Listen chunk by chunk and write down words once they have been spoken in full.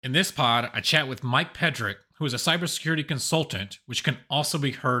In this pod, I chat with Mike Pedrick, who is a cybersecurity consultant, which can also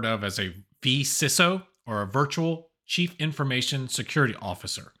be heard of as a VCISO or a virtual Chief Information Security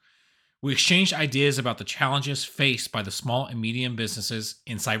Officer. We exchange ideas about the challenges faced by the small and medium businesses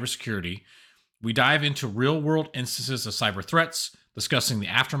in cybersecurity. We dive into real world instances of cyber threats, discussing the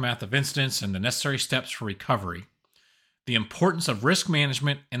aftermath of incidents and the necessary steps for recovery, the importance of risk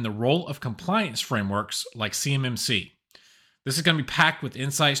management, and the role of compliance frameworks like CMMC. This is going to be packed with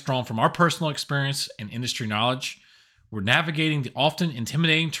insights drawn from our personal experience and industry knowledge. We're navigating the often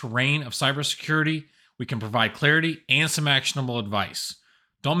intimidating terrain of cybersecurity. We can provide clarity and some actionable advice.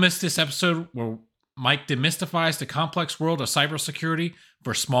 Don't miss this episode where Mike demystifies the complex world of cybersecurity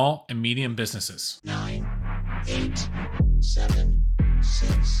for small and medium businesses. 9, 8, 7,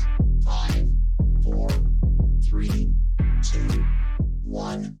 6, 5, 4, 3, 2,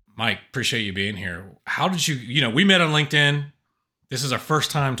 1. Mike, appreciate you being here. How did we met on LinkedIn. This is our first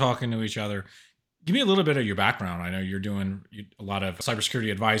time talking to each other. Give me a little bit of your background. I know you're doing a lot of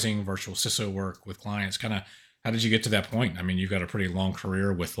cybersecurity advising, virtual CISO work with clients. Kind of, how did you get to that point? I mean, you've got a pretty long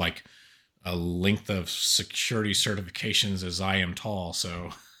career with like a length of security certifications as I am tall. So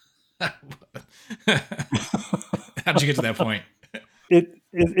how did you get to that point?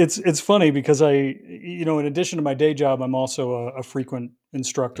 It's funny because in addition to my day job, I'm also a frequent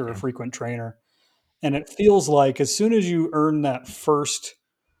instructor, a frequent trainer. And it feels like as soon as you earn that first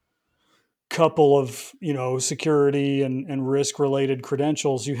couple of, security and risk related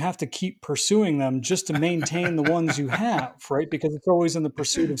credentials, you have to keep pursuing them just to maintain the ones you have, right? Because it's always in the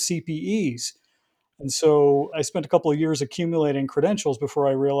pursuit of CPEs. And so I spent a couple of years accumulating credentials before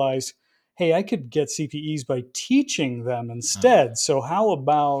I realized, hey, I could get CPEs by teaching them instead. So how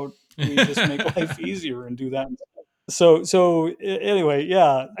about we just make life easier and do that? So anyway,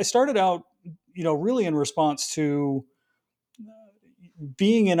 yeah, I started out, really in response to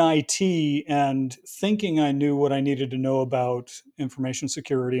being in IT and thinking I knew what I needed to know about information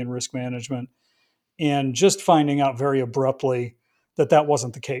security and risk management, and just finding out very abruptly that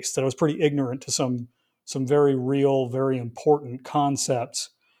wasn't the case, that I was pretty ignorant to some very real, very important concepts.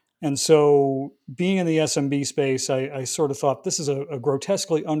 And so being in the SMB space, I sort of thought this is a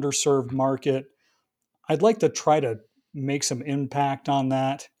grotesquely underserved market. I'd like to try to make some impact on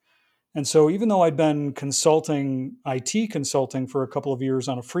that. And so even though I'd been consulting, IT consulting for a couple of years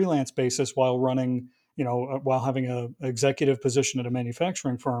on a freelance basis while running, while having an executive position at a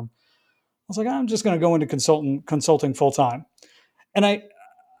manufacturing firm, I was like, I'm just going to go into consulting full time. And I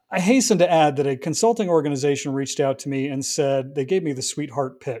hasten to add that a consulting organization reached out to me and said, they gave me the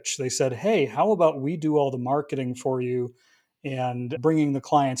sweetheart pitch. They said, hey, how about we do all the marketing for you and bringing the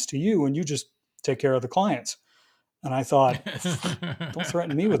clients to you, and you just take care of the clients. And I thought, don't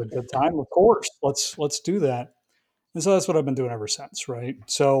threaten me with a good time. Of course, let's do that. And so that's what I've been doing ever since, right?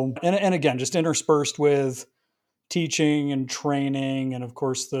 So, and again, just interspersed with teaching and training, and of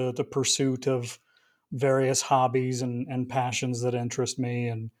course the pursuit of various hobbies and passions that interest me,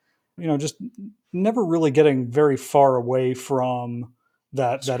 and just never really getting very far away from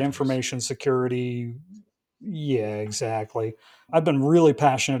that information security. Yeah, exactly. I've been really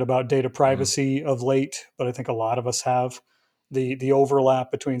passionate about data privacy of late, but I think a lot of us have. The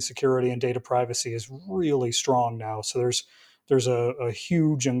overlap between security and data privacy is really strong now. So there's a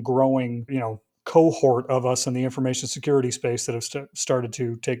huge and growing, cohort of us in the information security space that have started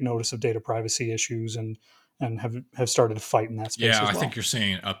to take notice of data privacy issues and have started to fight in that space as Yeah, well. I think you're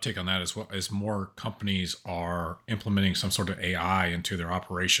seeing an uptick on that as well, as more companies are implementing some sort of AI into their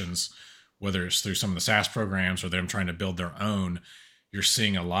operations, whether it's through some of the SaaS programs or them trying to build their own. You're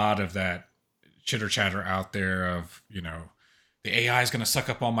seeing a lot of that chitter chatter out there of, the AI is going to suck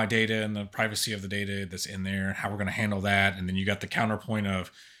up all my data and the privacy of the data that's in there, how we're going to handle that. And then you got the counterpoint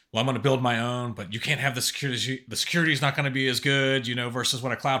of, well, I'm going to build my own, but you can't have the security. The security is not going to be as good, versus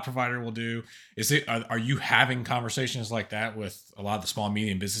what a cloud provider will do. Are you having conversations like that with a lot of the small,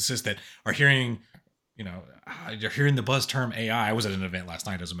 medium businesses that are hearing, you're hearing the buzz term AI? I was at an event last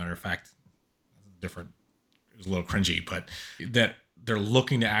night, as a matter of fact, different. It was a little cringy, but that they're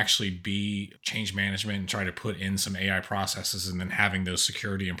looking to actually be change management and try to put in some AI processes and then having those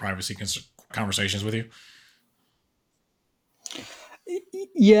security and privacy conversations with you.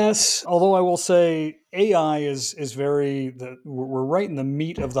 Yes, although I will say AI is we're right in the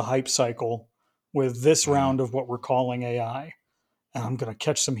meat of the hype cycle with this round of what we're calling AI. And I'm going to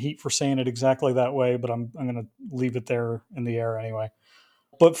catch some heat for saying it exactly that way, but I'm going to leave it there in the air anyway.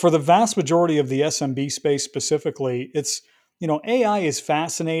 But for the vast majority of the SMB space specifically, it's, AI is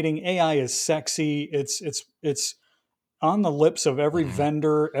fascinating. AI is sexy. It's on the lips of every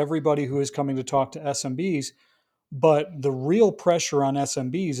vendor, everybody who is coming to talk to SMBs. But the real pressure on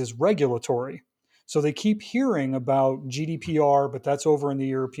SMBs is regulatory. So they keep hearing about GDPR, but that's over in the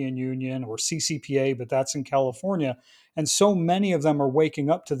European Union, or CCPA, but that's in California. And so many of them are waking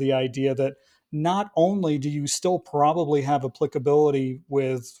up to the idea that not only do you still probably have applicability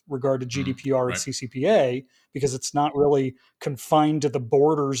with regard to Mm, GDPR and right. CCPA, because it's not really confined to the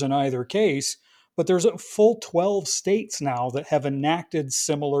borders in either case, but there's a full 12 states now that have enacted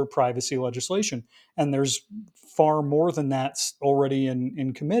similar privacy legislation. And there's far more than that's already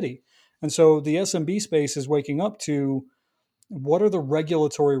in committee. And so the SMB space is waking up to, what are the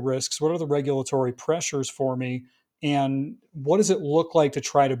regulatory risks? What are the regulatory pressures for me? And what does it look like to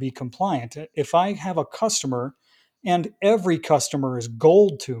try to be compliant? If I have a customer, and every customer is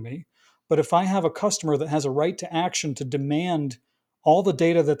gold to me, but if I have a customer that has a right to action to demand all the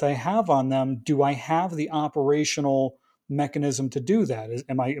data that they have on them, do I have the operational mechanism to do that?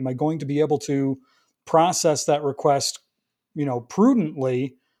 Am I going to be able to process that request,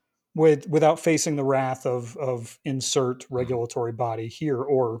 prudently, without facing the wrath of insert Mm. regulatory body here,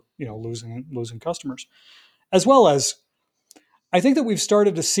 or losing customers, as well as, I think that we've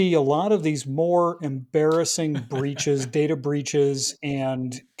started to see a lot of these more embarrassing breaches, data breaches,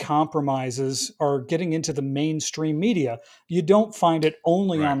 and compromises are getting into the mainstream media. You don't find it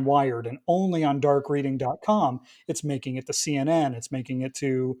only Right. on Wired and only on darkreading.com. It's making it to CNN, it's making it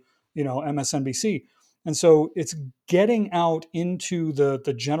to, MSNBC. And so it's getting out into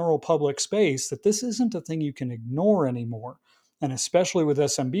the general public space that this isn't a thing you can ignore anymore. And especially with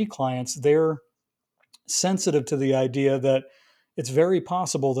SMB clients, they're sensitive to the idea that it's very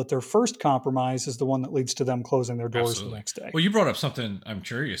possible that their first compromise is the one that leads to them closing their doors the Absolutely. next day. Well, you brought up something. I'm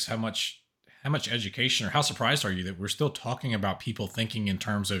curious how much education, or how surprised are you that we're still talking about people thinking in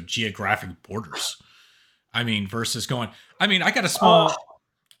terms of geographic borders? I mean, versus going. I mean, I got a Uh, small.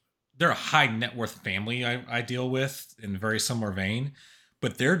 They're a high net worth family I deal with in a very similar vein,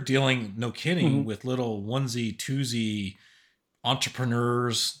 but they're dealing, no kidding, mhm, with little onesie twosie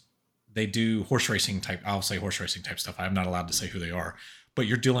entrepreneurs. They do horse racing type, I'll say horse racing type stuff. I'm not allowed to say who they are, but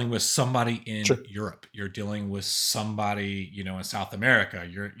you're dealing with somebody in sure. Europe. You're dealing with somebody, in South America.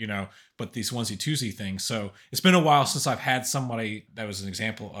 But these onesie twosie things. So it's been a while since I've had somebody that was an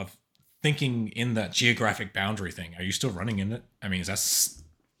example of thinking in that geographic boundary thing. Are you still running in it? I mean,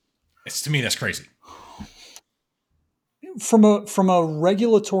 it's, to me, that's crazy. From a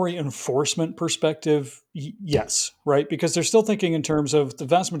regulatory enforcement perspective, yes, right? Because they're still thinking in terms of, the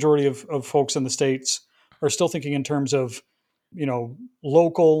vast majority of folks in the states are still thinking in terms of,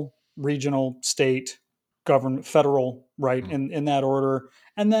 local, regional, state, government, federal, right? Mm, In that order.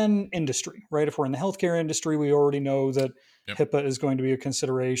 And then industry, right? If we're in the healthcare industry, we already know that yep. HIPAA is going to be a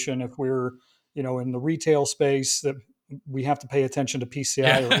consideration. If we're, in the retail space, that we have to pay attention to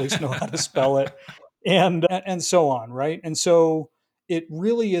PCI, or at least know how to Yeah. spell it, and so on, right? And so it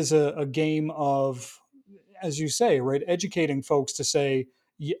really is a game of, as you say, right, educating folks to say,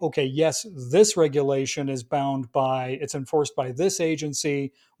 okay, yes, this regulation is bound by, it's enforced by this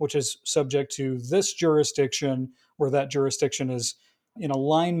agency, which is subject to this jurisdiction, where that jurisdiction is in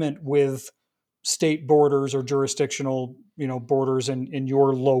alignment with state borders or jurisdictional, borders in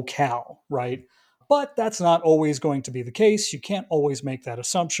your locale, right? But that's not always going to be the case. You can't always make that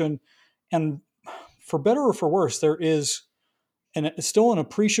assumption. And for better or for worse, there is still an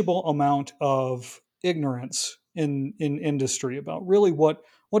appreciable amount of ignorance in industry about really what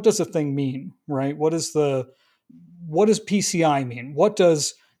does a thing mean, right? What does PCI mean? What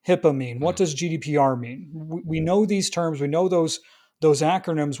does HIPAA mean? What Mm, does GDPR mean? We know these terms. We know those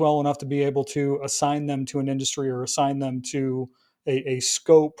acronyms well enough to be able to assign them to an industry, or assign them to a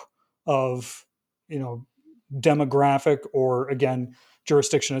scope of, you know demographic, or again,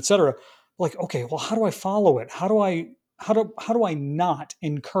 jurisdiction, et cetera. Like, okay, well, how do I follow it? How do I not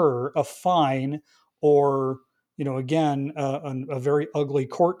incur a fine, or, again, a very ugly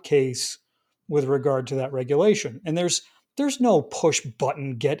court case with regard to that regulation? And there's no push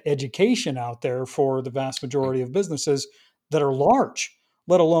button get education out there for the vast nope. majority of businesses that are large,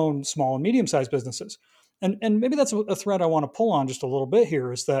 let alone small and medium sized businesses. And maybe that's a thread I want to pull on just a little bit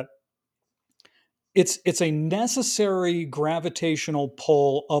here, is that it's a necessary gravitational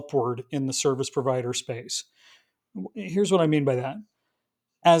pull upward in the service provider space. Here's what I mean by that.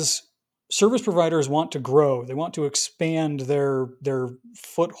 As service providers want to grow, they want to expand their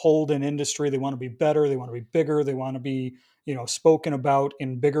foothold in industry, they want to be better, they want to be bigger, they want to be, spoken about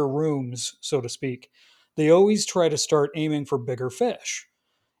in bigger rooms, so to speak. They always try to start aiming for bigger fish.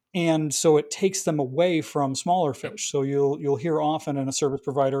 And so it takes them away from smaller Yep. fish. So you'll hear often in a service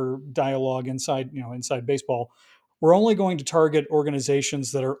provider dialogue inside, inside baseball, we're only going to target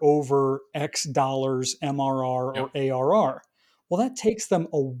organizations that are over X dollars MRR or Yep. ARR. Well, that takes them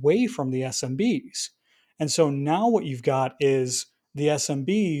away from the SMBs. And so now what you've got is the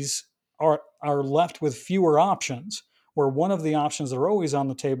SMBs are left with fewer options, where one of the options that are always on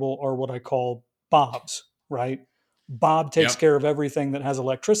the table are what I call Bobs, right? Bob takes Yep. care of everything that has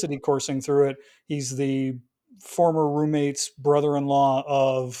electricity coursing through it. He's the former roommate's brother-in-law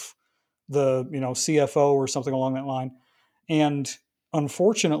of the CFO or something along that line. And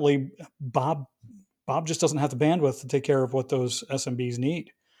unfortunately, Bob just doesn't have the bandwidth to take care of what those SMBs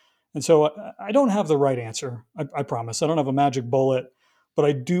need. And so I don't have the right answer. I promise. I don't have a magic bullet, but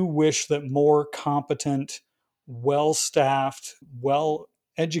I do wish that more competent, well staffed, well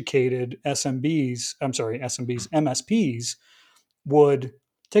educated MSPs would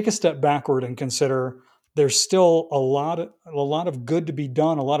take a step backward and consider there's still a lot of good to be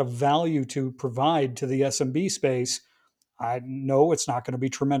done, a lot of value to provide to the SMB space. I know it's not going to be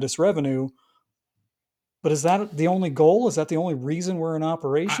tremendous revenue, but is that the only goal? Is that the only reason we're in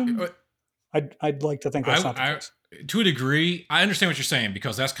operation? I, I'd like to think that's not the I, case. to a degree, I understand what you're saying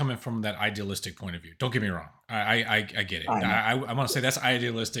because that's coming from that idealistic point of view. Don't get me wrong. I get it. I know. I want to say that's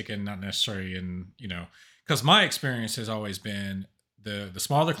idealistic and not necessarily because my experience has always been the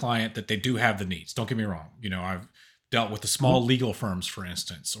smaller client that they do have the needs. Don't get me wrong. I've dealt with the small Mhm. legal firms, for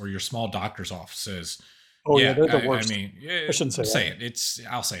instance, or your small doctor's offices. Oh yeah, Yeah, they're the I worst. mean, I shouldn't say say that. it.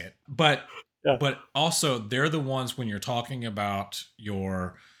 I'll say it. But Yeah, also they're the ones when you're talking about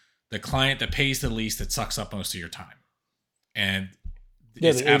the client that pays the least that sucks up most of your time. And yeah,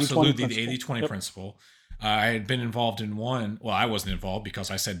 it's the 80/20 absolutely the principle. 80/20 Yep. principle. I had been involved in one. Well, I wasn't involved because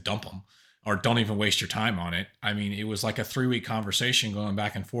I said dump them or don't even waste your time on it. I mean, it was like a 3-week conversation going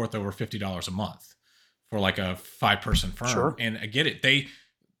back and forth over $50 a month for like a 5-person firm. Sure. And I get it.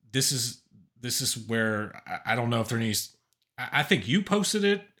 This is where I don't know if there needs. I think you posted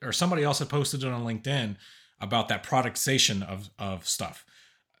it or somebody else had posted it on LinkedIn about that productization of stuff.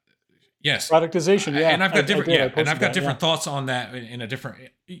 Yes. Productization. Yeah, And I've got I different, did. I yeah, and I've posted got that. Yeah. different thoughts on that in a different.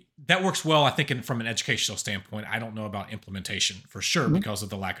 That works well, I think, from an educational standpoint. I don't know about implementation for sure Mhm. because of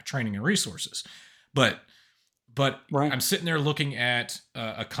the lack of training and resources, but Right. I'm sitting there looking at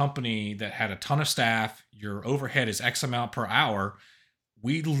a company that had a ton of staff. Your overhead is X amount per hour.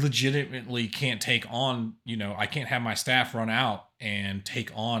 We legitimately can't take on, I can't have my staff run out and take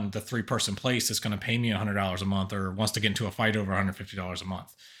on the 3-person place that's going to pay me $100 a month or wants to get into a fight over $150 a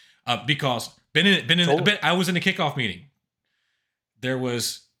month. Because Totally. I was in a kickoff meeting. There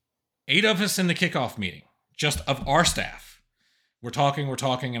was 8 of us in the kickoff meeting, just of our staff. We're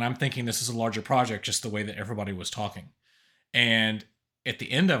talking, and I'm thinking this is a larger project, just the way that everybody was talking. And at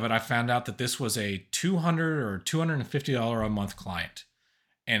the end of it, I found out that this was a $200 or $250 a month client.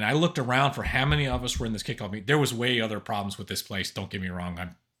 And I looked around for how many of us were in this kickoff meeting. There was way other problems with this place. Don't get me wrong.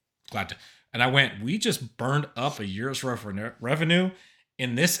 I'm glad to. And I went, we just burned up a year's worth of revenue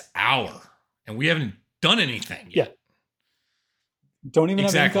in this hour, and we haven't done anything Yeah. yet. Don't even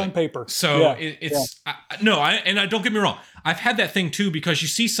have ink Exactly. on paper. So Yeah. Yeah. it's no, I don't get me wrong. I've had that thing too because you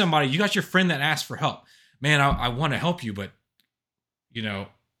see somebody, you got your friend that asks for help. Man, I want to help you, but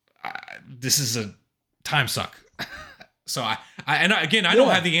this is a time suck. So again, I don't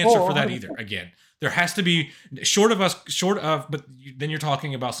Yeah. have the answer Oh, for that 100%. either. Again, there has to be but then you're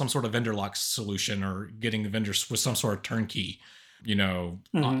talking about some sort of vendor lock solution or getting the vendors with some sort of turnkey,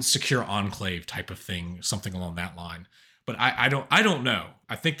 Mhm. secure enclave type of thing, something along that line. But I don't know.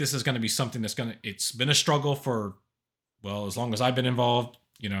 I think this is going to be something it's been a struggle for, well, as long as I've been involved,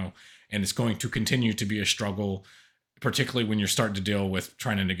 and it's going to continue to be a struggle, particularly when you're starting to deal with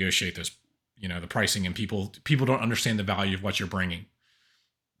trying to negotiate this, the pricing, and people don't understand the value of what you're bringing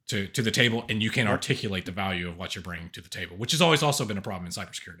to the table, and you can't Yep. articulate the value of what you're bringing to the table, which has always also been a problem in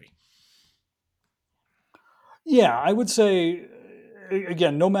cybersecurity. Yeah, I would say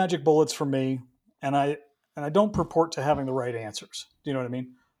again, no magic bullets for me, and I don't purport to having the right answers. Do you know what I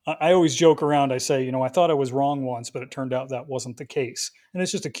mean? I always joke around. I say, I thought I was wrong once, but it turned out that wasn't the case, and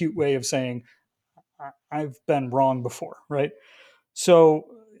it's just a cute way of saying I've been wrong before, right? So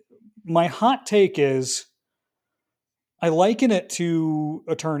my hot take is I liken it to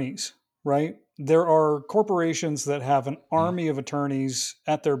attorneys, right? There are corporations that have an Mhm. army of attorneys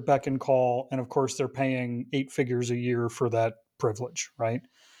at their beck and call. And of course, they're paying 8 figures a year for that privilege, right?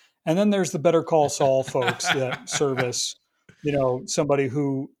 And then there's the Better Call Saul folks that service, somebody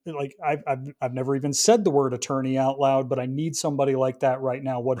who, like, I've never even said the word attorney out loud, but I need somebody like that right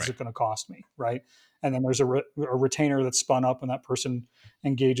now. What is Right. it going to cost me, right? And then there's a retainer that's spun up and that person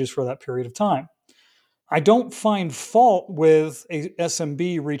engages for that period of time. I don't find fault with a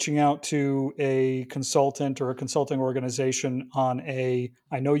SMB reaching out to a consultant or a consulting organization on a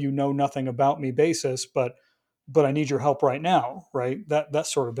I know you know nothing about me basis, but I need your help right now, right? That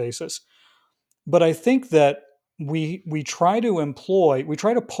sort of basis. But I think that we try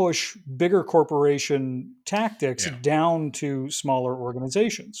to push bigger corporation tactics Yeah. down to smaller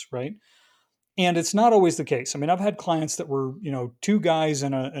organizations, right? And it's not always the case. I mean, I've had clients that were, two guys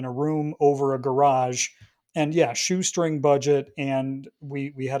in a room over a garage, and yeah, shoestring budget, and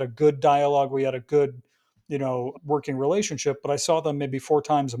we had a good dialogue, we had a good, working relationship, but I saw them maybe four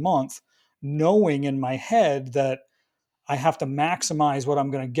times a month, knowing in my head that I have to maximize what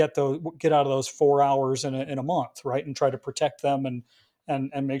I'm going to get out of those 4 hours in a month, right? And try to protect them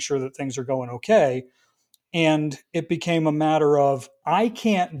and make sure that things are going okay. And it became a matter of I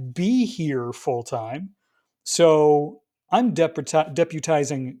can't be here full time, so I'm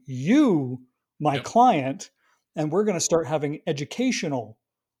deputizing you, my Yep. client, and we're going to start having educational,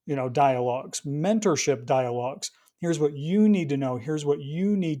 dialogues, mentorship dialogues. Here's what you need to know. Here's what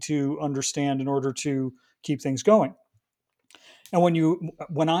you need to understand in order to keep things going. And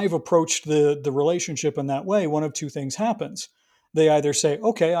when I've approached the relationship in that way, one of two things happens. They either say,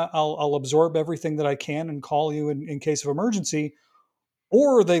 "Okay, I'll absorb everything that I can and call you in case of emergency,"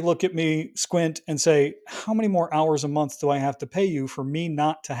 or they look at me, squint, and say, "How many more hours a month do I have to pay you for me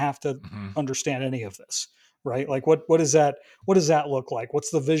not to have to Hmm. understand any of this?" Right? Like, what does that look like?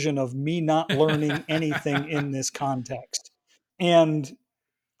 What's the vision of me not learning anything in this context? And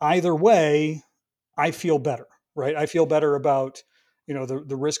either way, I feel better, right? I feel better about,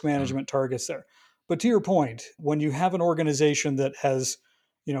 the risk management targets there. But to your point, when you have an organization that has,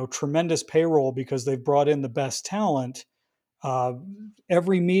 tremendous payroll because they've brought in the best talent, uh,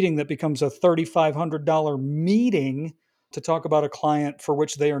 every meeting that becomes a $3,500 meeting to talk about a client for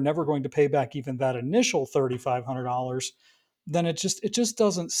which they are never going to pay back even that initial $3,500, then it just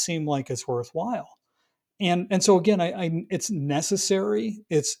doesn't seem like it's worthwhile. And so again, it's necessary.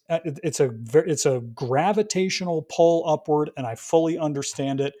 It's a gravitational pull upward, and I fully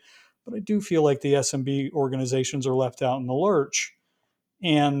understand it. But I do feel like the SMB organizations are left out in the lurch,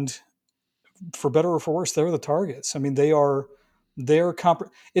 and for better or for worse, they're the targets. I mean, they're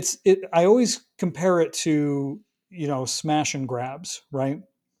I always compare it to smash and grabs, right?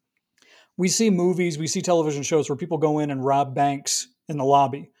 We see movies, we see television shows where people go in and rob banks in the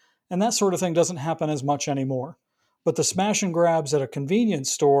lobby. And that sort of thing doesn't happen as much anymore. But the smash and grabs at a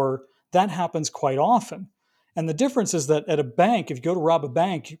convenience store, that happens quite often. And the difference is that at a bank, if you go to rob a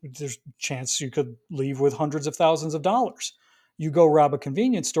bank, there's a chance you could leave with hundreds of thousands of dollars. You go rob a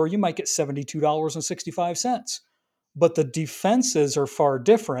convenience store, you might get $72.65. But the defenses are far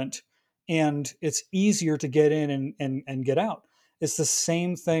different, and it's easier to get in and get out. It's the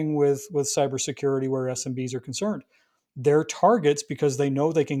same thing with cybersecurity where SMBs are concerned. They're targets because they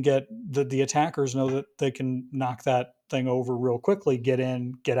know they can get the attackers know that they can knock that thing over real quickly, get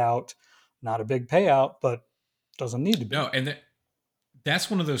in, get out. Not a big payout, but doesn't need to No, be. and that's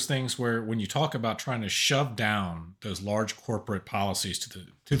one of those things where when you talk about trying to shove down those large corporate policies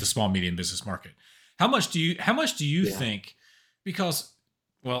to the small medium business market, how much do you Yeah. think? Because,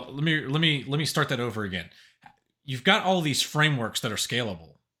 well, let me start that over again. You've got all these frameworks that are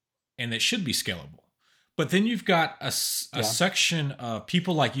scalable and that should be scalable, but then you've got a Yeah. section of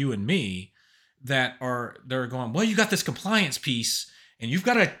people like you and me they're going, well, you got this compliance piece and you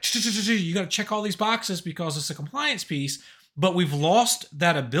got to check all these boxes because it's a compliance piece, but we've lost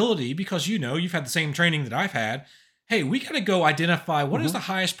that ability because you've had the same training that I've had. Hey, we got to go identify what is the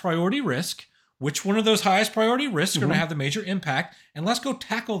Hmm. highest priority risk, which one of those highest priority risks are going to Hmm. have the major impact, and let's go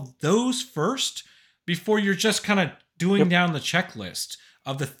tackle those first before you're just kind of doing Yep. down the checklist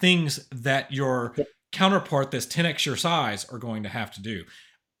of the things that your Yep. counterpart that's 10x your size are going to have to do.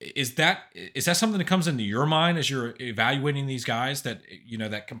 Is that something that comes into your mind as you're evaluating these guys, that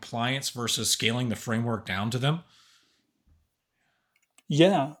that compliance versus scaling the framework down to them?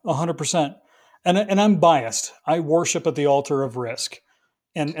 Yeah, 100%. And I'm biased. I worship at the altar of risk.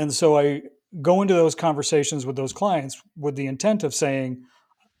 And so I go into those conversations with those clients with the intent of saying,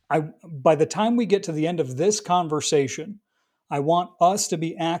 by the time we get to the end of this conversation, I want us to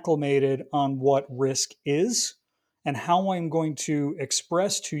be acclimated on what risk is and how I'm going to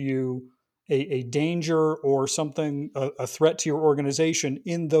express to you a danger or something, a threat to your organization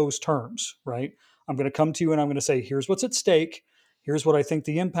in those terms, right? I'm going to come to you and I'm going to say, here's what's at stake. Here's what I think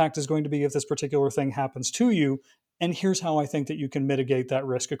the impact is going to be if this particular thing happens to you. And here's how I think that you can mitigate that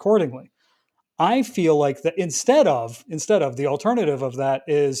risk accordingly. I feel like that instead of the alternative of that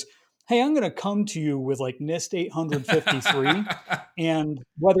is, hey, I'm going to come to you with like NIST 853, and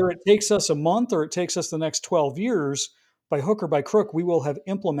whether it takes us a month or it takes us the next 12 years, by hook or by crook, we will have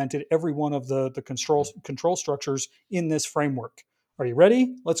implemented every one of the control structures in this framework. Are you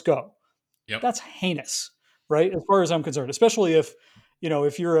ready? Let's go. Yep. That's heinous, right? As far as I'm concerned, especially if,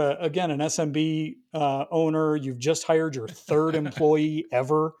 if you're again an SMB owner, you've just hired your third employee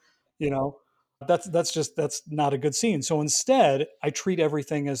ever, you know, that's not a good scene. So instead, I treat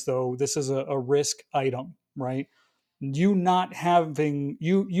everything as though this is a risk item, right? You not having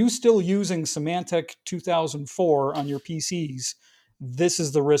you still using Symantec 2004 on your PCs. This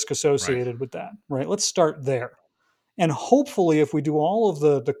is the risk Right. associated with that, right? Let's start there. And hopefully, if we do all of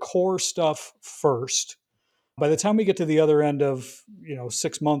the core stuff first, by the time we get to the other end of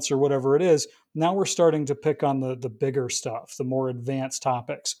 6 months or whatever it is, now we're starting to pick on the bigger stuff, the more advanced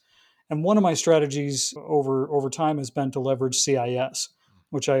topics. And one of my strategies over time has been to leverage CIS,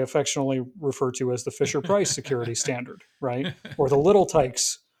 which I affectionately refer to as the Fisher Price security standard, right? Or the Little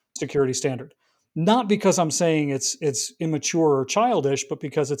Tikes security standard. Not because I'm saying it's immature or childish, but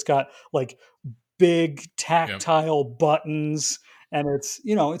because it's got like big Yep. tactile buttons, and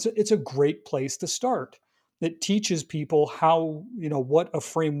it's a great place to start. It teaches people how, what a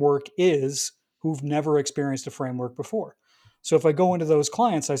framework is, who've never experienced a framework before. So if I go into those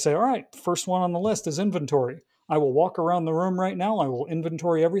clients, I say, all right, first one on the list is inventory. I will walk around the room right now, I will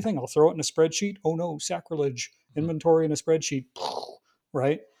inventory everything, I'll throw it in a spreadsheet. Oh no, sacrilege. Mhm. Inventory in a spreadsheet.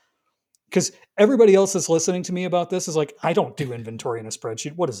 Right? Because everybody else that's listening to me about this is like, I don't do inventory in a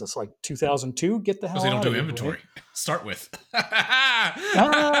spreadsheet. What is this, like 2002? Get the Because hell they don't out of do here, right? inventory. Start with.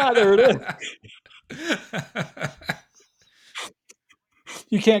 Ah, there it is.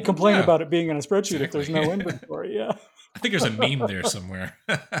 You can't complain No, about it being in a spreadsheet if exactly. there's no inventory. Yeah. I think there's a meme there somewhere.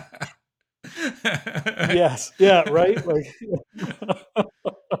 Yes. Yeah. Right. Like,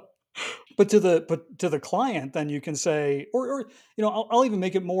 but to the client, then you can say, or I'll even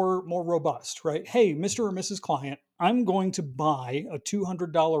make it more robust, right? Hey, Mr. or Mrs. Client, I'm going to buy a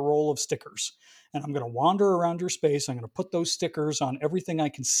 $200 roll of stickers, and I'm going to wander around your space. I'm going to put those stickers on everything I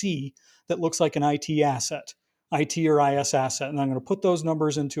can see that looks like an IT asset, IT or IS asset, and I'm going to put those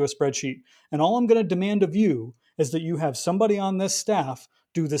numbers into a spreadsheet. And all I'm going to demand of you is that you have somebody on this staff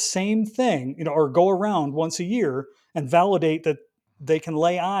do the same thing, or go around once a year and validate that they can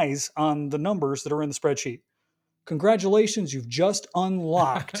lay eyes on the numbers that are in the spreadsheet. Congratulations, you've just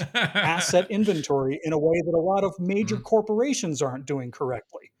unlocked asset inventory in a way that a lot of major Mhm. corporations aren't doing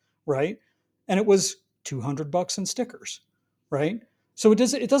correctly, right? And it was $200 in stickers, right? So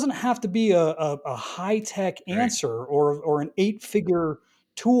it doesn't have to be a high tech Right. answer or an 8-figure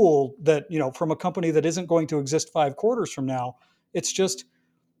tool that from a company that isn't going to exist 5 quarters from now. It's just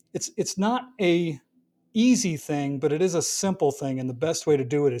it's not a easy thing, but it is a simple thing, and the best way to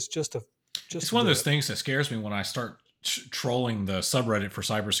do it is just It's to one of do those it. things that scares me when I start trolling the subreddit for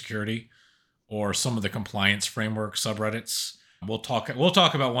cybersecurity or some of the compliance framework subreddits. We'll talk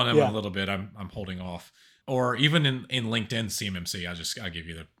about one of them in Yeah. a little bit. I'm holding off. Or even in LinkedIn CMMC, I give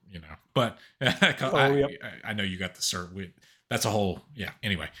you the but Oh, I yep. I know you got the cert. That's a whole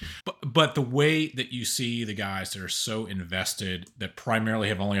anyway. But the way that you see the guys that are so invested that primarily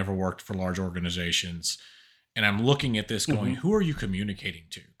have only ever worked for large organizations, and I'm looking at this going, Hmm. who are you communicating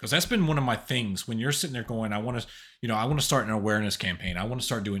to? Because that's been one of my things when you're sitting there going, I want to start an awareness campaign. I want to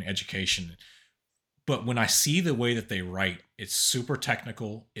start doing education. But when I see the way that they write, it's super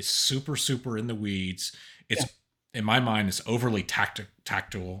technical. It's super, super in the weeds. Yeah. It's, in my mind, it's overly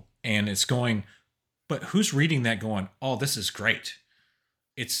tactile. And it's going, but who's reading that going, oh, this is great?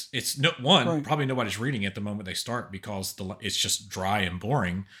 It's no one, Right. probably nobody's reading it the moment they start because it's just dry and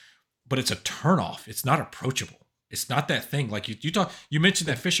boring, but it's a turnoff. It's not approachable. It's not that thing. Like you mentioned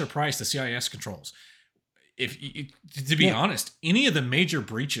that Yeah. Fisher Price, the CIS controls. If to be Yeah. honest, any of the major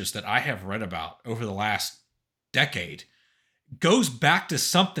breaches that I have read about over the last decade goes back to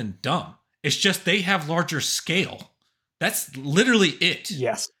something dumb. It's just they have larger scale. That's literally it.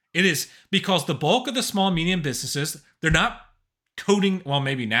 Yes. It is because the bulk of the small medium businesses, they're not coding. Well,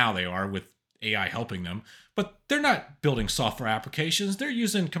 maybe now they are with AI helping them, but they're not building software applications. They're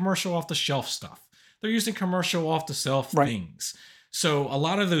using commercial off the shelf stuff. They're using commercial off the shelf Right. things. So a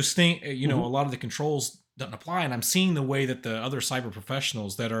lot of those things, a Hmm. lot of the controls doesn't apply. And I'm seeing the way that the other cyber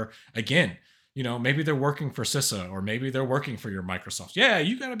professionals that are, again, maybe they're working for CISA or maybe they're working for your Microsoft. Yeah,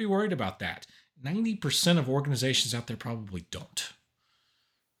 you got to be worried about that. 90% of organizations out there probably don't.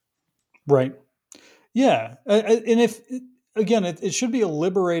 Right. Yeah. And if again, it should be a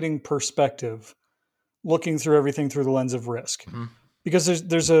liberating perspective, looking through everything through the lens of risk, Mhm. because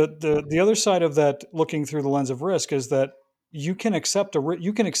the other side of that, looking through the lens of risk, is that you can accept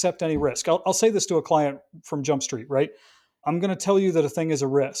you can accept any risk. I'll say this to a client from Jump Street, right? I'm going to tell you that a thing is a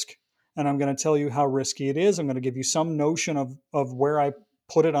risk, and I'm going to tell you how risky it is. I'm going to give you some notion of where I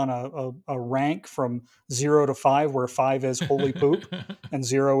put it on a rank from 0 to 5, where 5 is holy poop and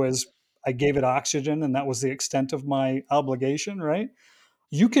 0 is I gave it oxygen and that was the extent of my obligation, right?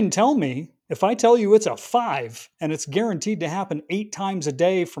 You can tell me, if I tell you it's a 5 and it's guaranteed to happen 8 times a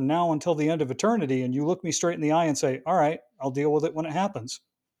day from now until the end of eternity, and you look me straight in the eye and say, all right, I'll deal with it when it happens.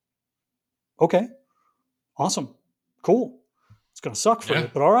 Okay, awesome, cool. It's going to suck for Yeah.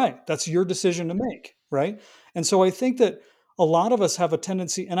 you, but all right, that's your decision to make, right? And so I think that a lot of us have a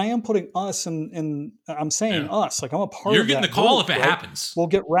tendency, and I am putting us in I'm saying Yeah. us, like I'm a part You're of getting the that call group, if it right? happens. We'll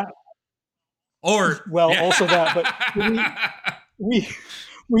get wrapped. Or Well, yeah. also that, but we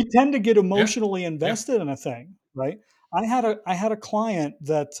we tend to get Yeah. emotionally Yeah. invested in a thing, right? I had a client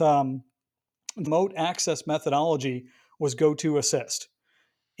that the remote access methodology was go to assist.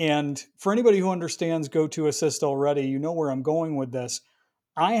 And for anybody who understands go to assist already, you know where I'm going with this.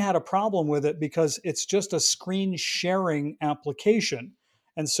 I had a problem with it because it's just a screen sharing application.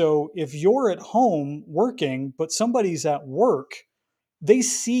 And so if you're at home working, but somebody's at work, they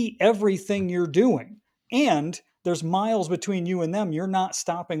see everything you're doing. And there's miles between you and them. You're not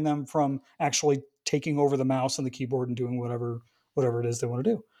stopping them from actually taking over the mouse and the keyboard and doing whatever it is they want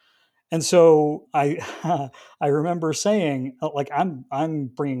to do. And so I I remember saying like I'm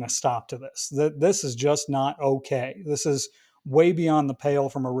bringing a stop to this. That this is just not okay. This is way beyond the pale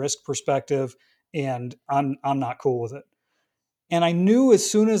from a risk perspective, and I'm not cool with it. And I knew as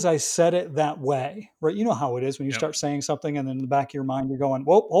soon as I said it that way, right? You know how it is when you Yep. start saying something and then in the back of your mind you're going,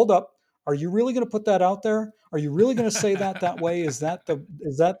 "Well, hold up. Are you really going to put that out there? Are you really going to say that way? Is that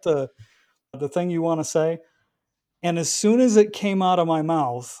the thing you want to say?" And as soon as it came out of my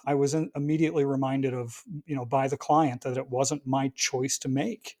mouth, I was immediately reminded of, by the client that it wasn't my choice to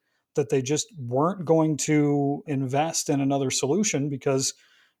make, that they just weren't going to invest in another solution because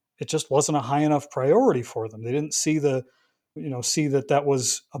it just wasn't a high enough priority for them. They didn't see that that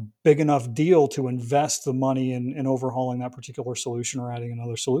was a big enough deal to invest the money in overhauling that particular solution or adding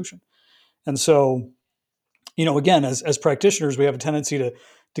another solution. And so, again, as practitioners, we have a tendency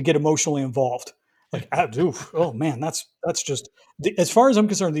to get emotionally involved. Like, oh man, that's just as far as I'm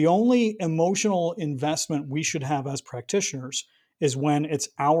concerned, the only emotional investment we should have as practitioners is when it's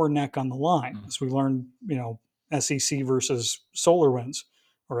our neck on the line. Mm. As we learned, SEC versus SolarWinds,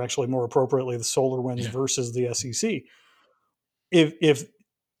 or actually more appropriately, the SolarWinds Yeah. versus the SEC. If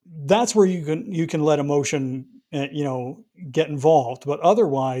that's where you can let emotion get involved, but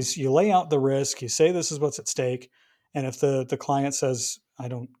otherwise you lay out the risk, you say this is what's at stake, and if the client says I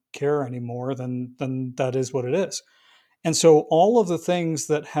don't care anymore, then that is what it is. And so all of the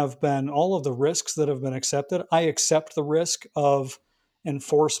risks that have been accepted, I accept the risk of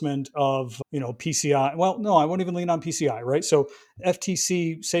enforcement of, PCI. Well, no, I won't even lean on PCI, right? So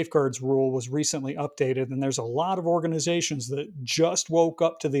FTC safeguards rule was recently updated, and there's a lot of organizations that just woke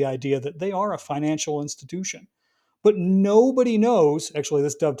up to the idea that they are a financial institution. But nobody knows, actually,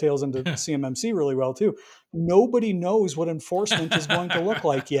 this dovetails into CMMC really well too. Nobody knows what enforcement is going to look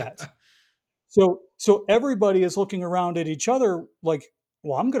like yet. So everybody is looking around at each other like,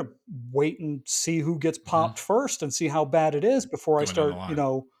 well, I'm going to wait and see who gets Mhm. popped first and see how bad it is before I Going down the start,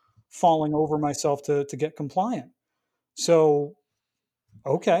 line. falling over myself to get compliant. So,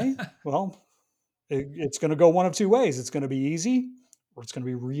 okay, well, it's going to go one of two ways. It's going to be easy, or it's going to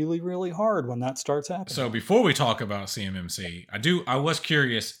be really, really hard when that starts happening. So before we talk about CMMC, I was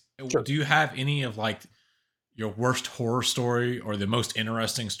curious, Sure. do you have any of like your worst horror story or the most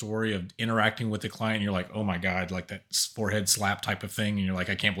interesting story of interacting with the client? You're like, oh my God, like that forehead slap type of thing. And you're like,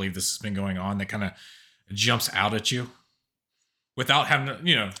 I can't believe this has been going on. That kind of jumps out at you without having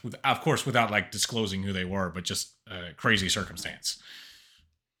to, of course, without like disclosing who they were, but just a crazy circumstance.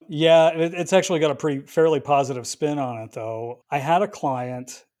 Yeah, it's actually got a pretty fairly positive spin on it, though. I had a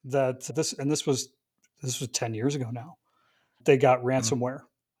client that this was 10 years ago now. They got Mhm. ransomware.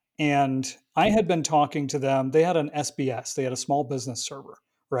 And I had been talking to them. They had an SBS, they had a small business server,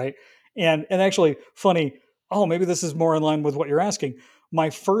 right? And actually funny, oh, maybe this is more in line with what you're asking. My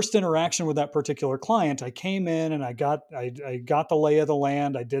first interaction with that particular client, I came in and I got the lay of the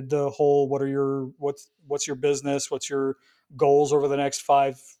land. I did the whole what's your business? What's your goals over the next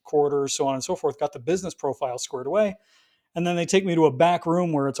 5 quarters, so on and so forth. Got the business profile squared away. And then they take me to a back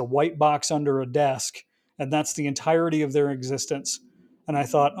room where it's a white box under a desk, and that's the entirety of their existence. And I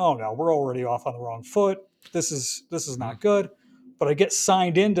thought, oh no, we're already off on the wrong foot. This is Mhm. not good. But I get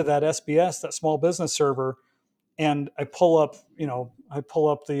signed into that SBS, that small business server, and I pull up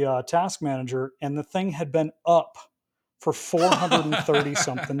the task manager, and the thing had been up for 430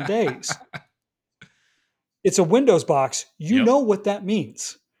 something days. It's a Windows box. You Yep. know what that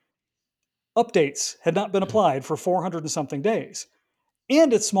means. Updates had not been applied for 400 and something days.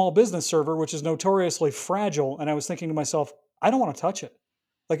 And it's small business server, which is notoriously fragile. And I was thinking to myself, I don't want to touch it.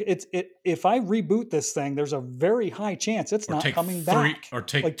 Like if I reboot this thing, there's a very high chance it's Or not take coming three, back. or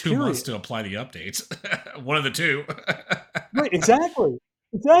take Like 2 months period. to apply the updates. One of the two. Right, exactly.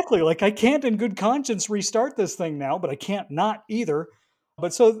 Exactly. Like I can't in good conscience restart this thing now, but I can't not either.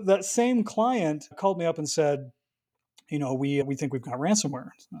 But so that same client called me up and said, we think we've got ransomware.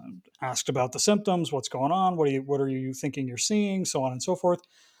 Asked about the symptoms, what's going on, what are you thinking you're seeing, so on and so forth.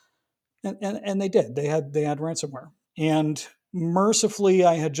 And they did. They had ransomware. And mercifully,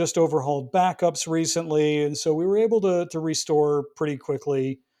 I had just overhauled backups recently, and so we were able to restore pretty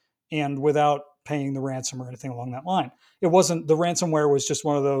quickly and without paying the ransom or anything along that line. It wasn't the ransomware was just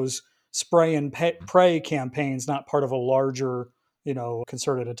one of those spray and pray campaigns, not part of a larger,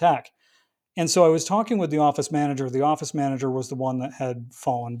 concerted attack. And so I was talking with the office manager. The office manager was the one that had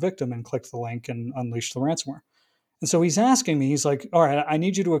fallen victim and clicked the link and unleashed the ransomware. And so he's asking me, he's like, all right, I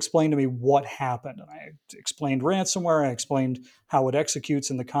need you to explain to me what happened. And I explained ransomware. I explained how it executes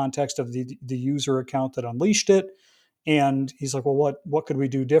in the context of the user account that unleashed it. And he's like, well, what could we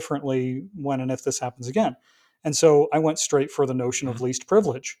do differently when and if this happens again? And so I went straight for the notion of Mhm. least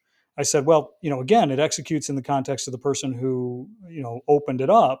privilege. I said, well, again, it executes in the context of the person who, opened it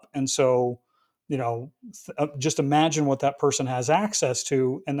up. And so, just imagine what that person has access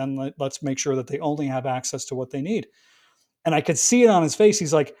to, and then let's make sure that they only have access to what they need. And I could see it on his face.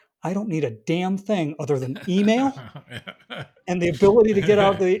 He's like, I don't need a damn thing other than email and the ability to get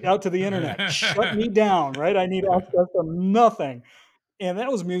out to the internet. Shut me down, right? I need access to nothing. And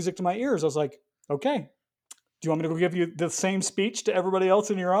that was music to my ears. I was like, okay, do you want me to go give you the same speech to everybody else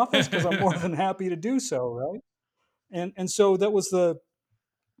in your office? Because I'm more than happy to do so, right? And so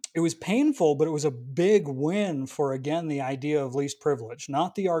it was painful, but it was a big win for, again, the idea of least privilege,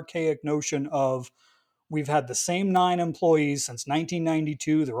 not the archaic notion of we've had the same 9 employees since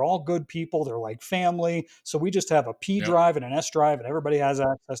 1992. They're all good people. They're like family. So we just have a P Yep. drive and an S drive and everybody has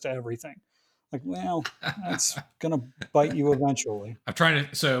access to everything. Like, well, that's going to bite you eventually. I'm trying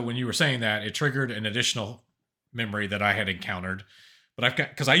to. So when you were saying that, it triggered an additional memory that I had encountered. But I've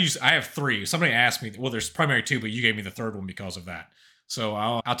got, because I have three. Somebody asked me. Well, there's primary two, but you gave me the third one because of that. So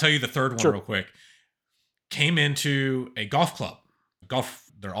I'll tell you the third one Sure. real quick. Came into a golf club,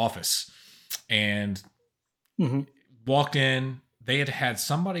 their office, and Mm-hmm. walked in. They had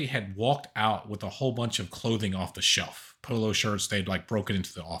somebody had walked out with a whole bunch of clothing off the shelf, polo shirts. They'd like broken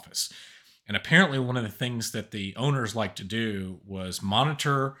into the office. And apparently, one of the things that the owners like to do was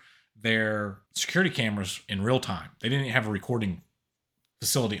monitor their security cameras in real time. They didn't have a recording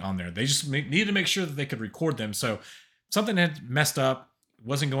facility on there. They just needed to make sure that they could record them. So something had messed up,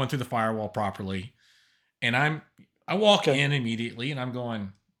 wasn't going through the firewall properly. And I walk Okay. in immediately and I'm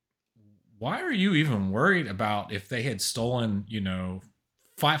going, why are you even worried about if they had stolen,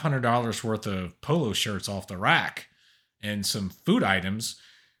 $500 worth of polo shirts off the rack and some food items?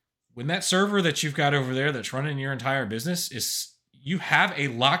 When that server that you've got over there that's running your entire business is, you have a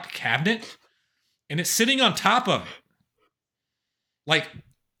locked cabinet and it's sitting on top of it. Like,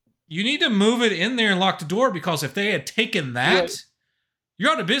 you need to move it in there and lock the door, because if they had taken that, Right.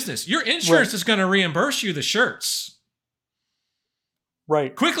 you're out of business. Your insurance Right. is going to reimburse you the shirts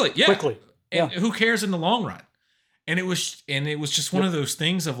Right. quickly. Yeah. Quickly. And Yeah. who cares in the long run? And it was just one Yep. of those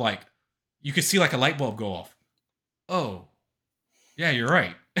things of like, you could see like a light bulb go off. Oh, yeah, you're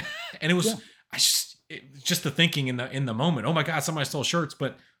right. And it was, Yeah. just the thinking in the moment. Oh my God, somebody stole shirts.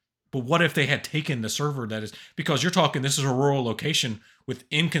 But what if they had taken the server that is, because you're talking, this is a rural location with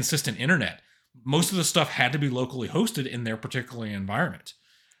inconsistent internet. Most of the stuff had to be locally hosted in their particular environment.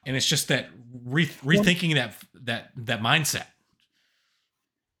 And it's just that rethinking that mindset.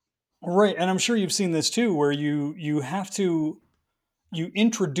 Right. And I'm sure you've seen this too, where you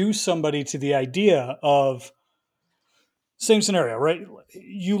introduce somebody to the idea of, same scenario, right?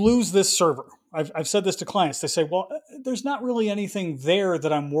 You lose this server. I've said this to clients. They say, well, there's not really anything there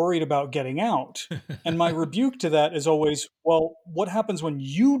that I'm worried about getting out. And my rebuke to that is always, well, what happens when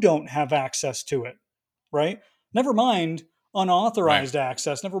you don't have access to it, right? Never mind Right. unauthorized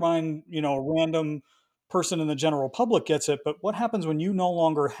access. Never mind, a random person in the general public gets it. But what happens when you no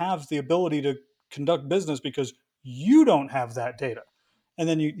longer have the ability to conduct business because you don't have that data? And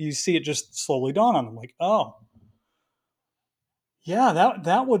then you see it just slowly dawn on them like, oh, yeah,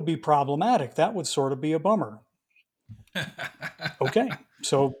 that would be problematic. That would sort of be a bummer. Okay,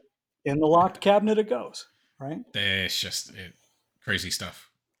 so in the locked cabinet it goes, right? It's just crazy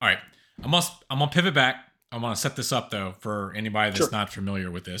stuff. All right, I'm gonna pivot back. I want to set this up though for anybody that's Sure. not familiar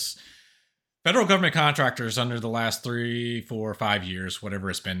with this. Federal government contractors under the last 3, 4, 5 years, whatever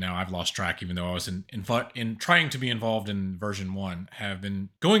it's been now, I've lost track, even though I was in trying to be involved in version one, have been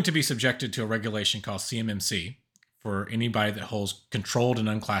going to be subjected to a regulation called CMMC for anybody that holds controlled and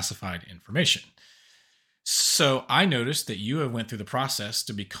unclassified information. So I noticed that you have went through the process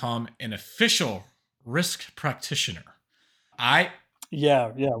to become an official risk practitioner. I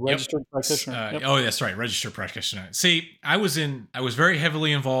Yeah, yeah, Yep. registered practitioner. Yep. Oh, that's right. Registered practitioner. See, I was very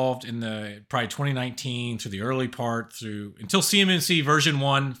heavily involved in the probably 2019 through the early part through until CMNC version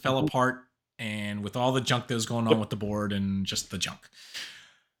one fell Mhm. apart, and with all the junk that was going on Yep. with the board and just the junk.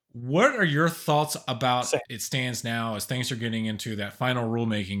 What are your thoughts about Same. it stands now as things are getting into that final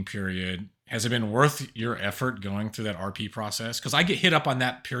rulemaking period? Has it been worth your effort going through that RP process? Because I get hit up on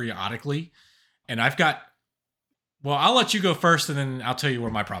that periodically, and I've got. Well, I'll let you go first, and then I'll tell you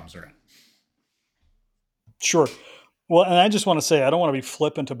where my problems are at. Sure. Well, and I just want to say, I don't want to be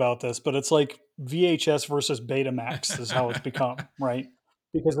flippant about this, but it's like VHS versus Betamax is how it's become, right?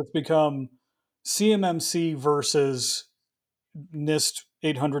 Because it's become CMMC versus NIST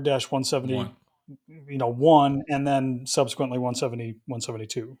 800-170, One. one, and then subsequently 170,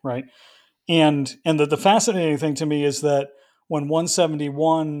 172, right? And the fascinating thing to me is that when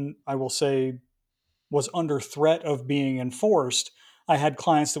 171, I will say, was under threat of being enforced, I had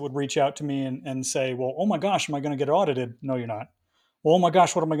clients that would reach out to me and say, well, oh my gosh, am I going to get audited? No, you're not. Well, oh my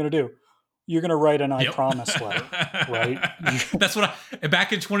gosh, what am I going to do? You're going to write an I Yep. promise letter, right? That's what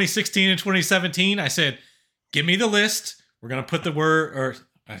back in 2016 and 2017, I said, give me the list. We're going to put the word, or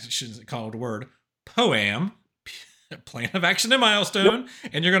I shouldn't call it a word, POAM, plan of action and Yep. milestone.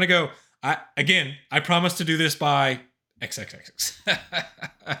 And you're going to go, I promise to do this by XXX.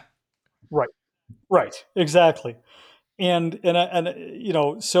 Right. Right. Exactly. So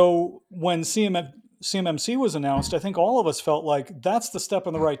when CMMC was announced, I think all of us felt like that's the step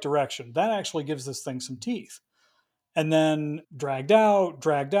in the right direction. That actually gives this thing some teeth. And then dragged out.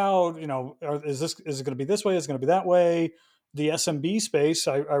 Is it going to be this way? Is it going to be that way? The SMB space,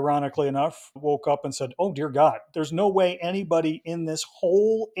 ironically enough, woke up and said, "Oh dear God, there's no way anybody in this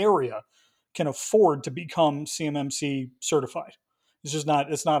whole area can afford to become CMMC certified. It's just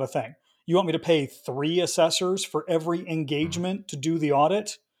not. It's not a thing. You want me to pay 3 assessors for every engagement to do the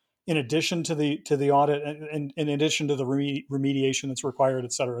audit, in addition to the audit, and in addition to the remediation that's required,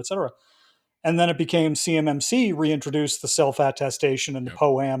 et cetera, et cetera." And then it became CMMC reintroduced the self attestation and the Yep.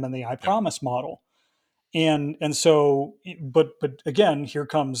 POAM and the I Yep. promise model. And so, but again, here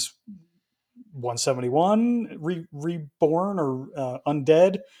comes 171 reborn or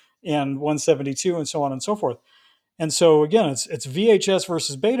undead, and 172, and so on and so forth. And so again, it's VHS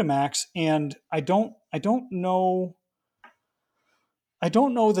versus Betamax, and I don't know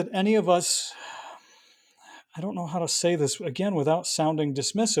that any of us. I don't know how to say this again without sounding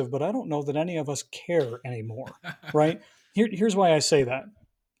dismissive, but I don't know that any of us care anymore, right? Here's why I say that.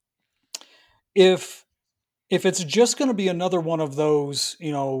 If if it's just going to be another one of those,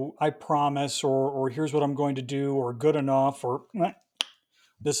 I promise, or here's what I'm going to do, or good enough, or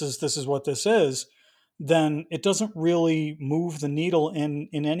this is what this is, then it doesn't really move the needle in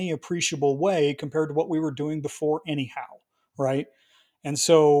any appreciable way compared to what we were doing before, anyhow, right? And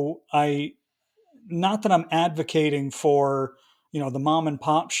so not that I'm advocating for the mom and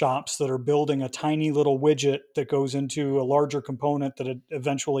pop shops that are building a tiny little widget that goes into a larger component that it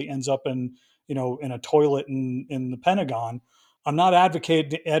eventually ends up in a toilet in the Pentagon. I'm not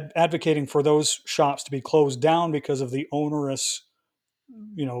advocating for those shops to be closed down because of the onerous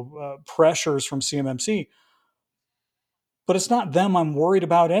pressures from CMMC. But it's not them I'm worried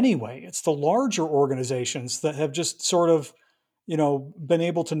about anyway. It's the larger organizations that have just sort of been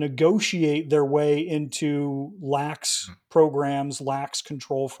able to negotiate their way into lax programs, lax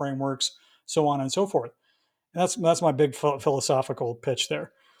control frameworks, so on and so forth. And that's my big philosophical pitch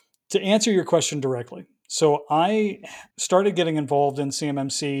there. To answer your question directly, so I started getting involved in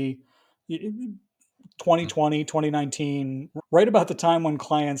CMMC 2020, 2019, right about the time when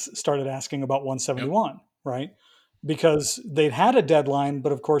clients started asking about Yep. 171, right? Because they'd had a deadline,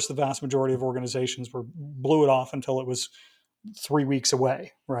 but of course, the vast majority of organizations blew it off until it was 3 weeks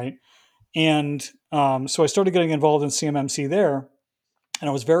away, right? And so I started getting involved in CMMC there, and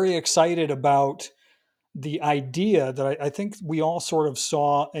I was very excited about the idea that I think we all sort of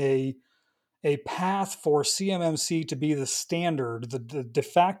saw a path for CMMC to be the standard, the de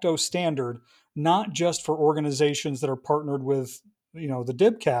facto standard, not just for organizations that are partnered with the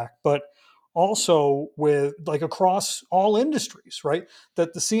DIBCAC, but also with like across all industries, right?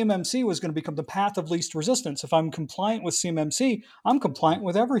 That the CMMC was going to become the path of least resistance. If I'm compliant with CMMC, I'm compliant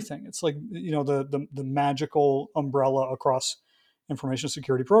with everything. It's like, the magical umbrella across information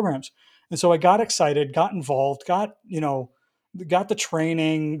security programs. And so I got excited, got involved, got the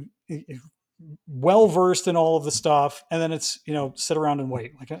training, well versed in all of the stuff, and then it's, sit around and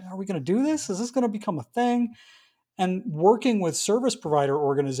wait. Like, are we going to do this? Is this going to become a thing? And working with service provider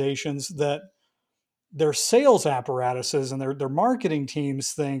organizations that their sales apparatuses and their marketing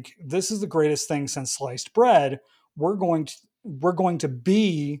teams think this is the greatest thing since sliced bread. We're going to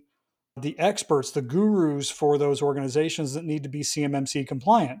be the experts, the gurus for those organizations that need to be CMMC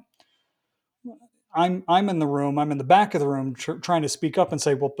compliant. I'm in the room. I'm in the back of the room trying to speak up and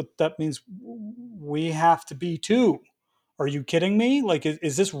say, well, but that means we have to be too. Are you kidding me? Like,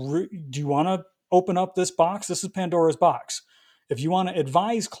 is this? Do you want to open up this box? This is Pandora's box. If you want to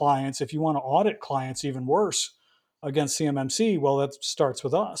advise clients, if you want to audit clients, even worse, against CMMC, well, that starts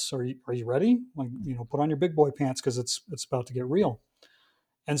with us. Are you ready? Like, put on your big boy pants because it's about to get real.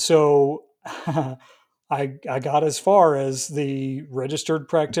 And so I got as far as the registered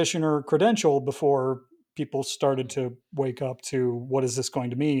practitioner credential before people started to wake up to what is this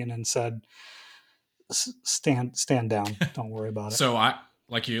going to mean, and said, stand down. Don't worry about it. So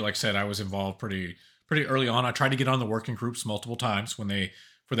like I said, I was involved pretty early on. I tried to get on the working groups multiple times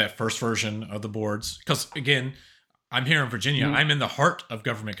for that first version of the boards. Because again, I'm here in Virginia. Mm-hmm. I'm in the heart of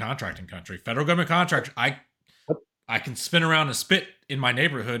government contracting country. Federal government contractors, I can spin around and spit in my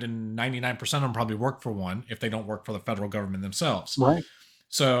neighborhood, and 99% of them probably work for one if they don't work for the federal government themselves. Right.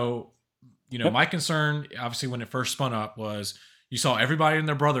 So, my concern, obviously, when it first spun up was you saw everybody and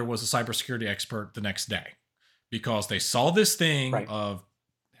their brother was a cybersecurity expert the next day, because they saw this thing of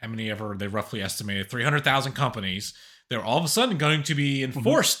how many ever they roughly estimated 300,000 companies. They're all of a sudden going to be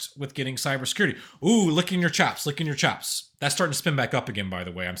enforced with getting cybersecurity. Ooh, licking your chops. That's starting to spin back up again, by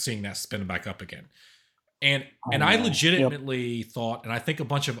the way. I'm seeing that spin back up again. And I legitimately thought, and I think a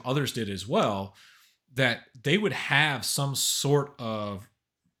bunch of others did as well, that they would have some sort of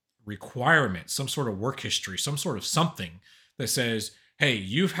requirement, some sort of work history, some sort of something that says, hey,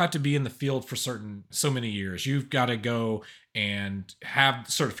 you've had to be in the field for so many years. You've got to go and have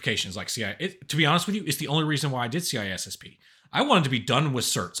certifications like CI. To be honest with you, it's the only reason why I did CISSP. I wanted to be done with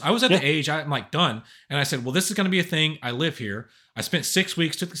certs. I was at the age, I'm like done. And I said, well, this is going to be a thing. I live here. I spent 6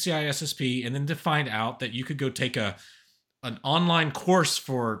 weeks, took the CISSP, and then to find out that you could go take an online course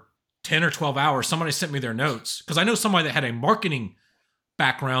for 10 or 12 hours. Somebody sent me their notes, because I know somebody that had a marketing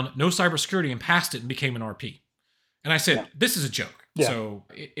background, no cybersecurity, and passed it and became an RP. And I said, this is a joke. Yeah. So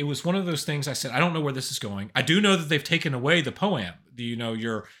it was one of those things. I said, I don't know where this is going. I do know that they've taken away the POAM,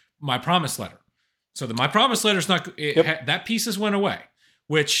 your My Promise Letter. So the My Promise Letter is not, that pieces went away,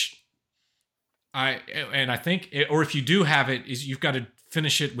 which I think, or if you do have it, is you've got to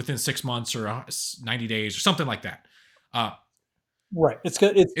finish it within 6 months or 90 days or something like that. Right. It's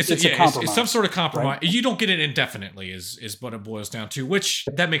a compromise. It's some sort of compromise. Right? You don't get it indefinitely is what it boils down to, which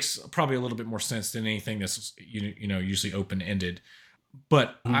that makes probably a little bit more sense than anything that's, usually open-ended.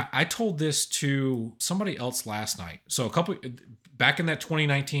 But I told this to somebody else last night. So back in that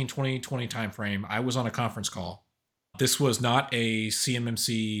 2019, 2020 timeframe, I was on a conference call. This was not a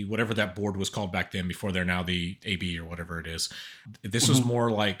CMMC, whatever that board was called back then, before they're now the AB or whatever it is. This was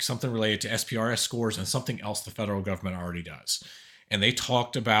more like something related to SPRS scores and something else the federal government already does. And they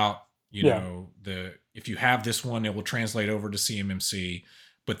talked about, if you have this one, it will translate over to CMMC.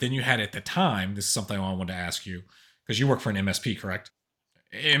 But then you had at the time, this is something I wanted to ask you, because you work for an MSP, correct?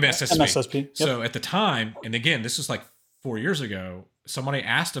 MSSP. Yep. So at the time, and again, this was like 4 years ago, somebody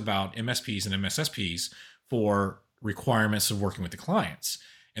asked about MSPs and MSSPs for requirements of working with the clients.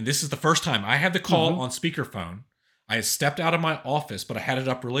 And this is the first time I had the call on speakerphone. I had stepped out of my office, but I had it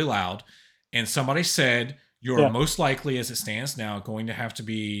up really loud. And somebody said, you're most likely, as it stands now, going to have to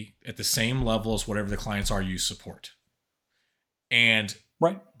be at the same level as whatever the clients are you support. And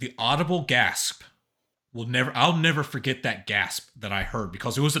the audible gasp I'll never forget that gasp that I heard,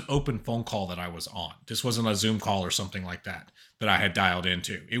 because it was an open phone call that I was on. This wasn't a Zoom call or something like that I had dialed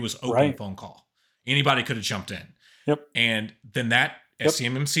into. It was open phone call. Anybody could have jumped in. Yep. And then that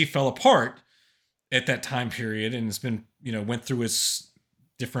SCMMC fell apart at that time period, and it's been, went through its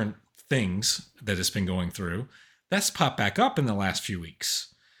different things that it's been going through. That's popped back up in the last few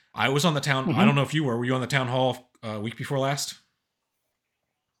weeks. I was on the town. I don't know if you were. Were you on the town hall week before last?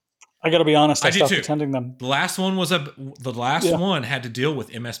 I got to be honest. I stopped attending them. The last one was one had to deal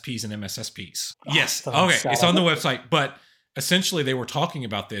with MSPs and MSSPs. Yes. Okay. It's on the website, but essentially they were talking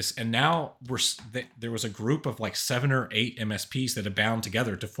about this, and now there was a group of like 7 or 8 MSPs that have bound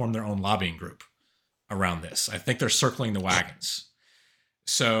together to form their own lobbying group around this. I think they're circling the wagons.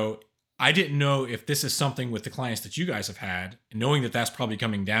 So I didn't know if this is something with the clients that you guys have had, knowing that that's probably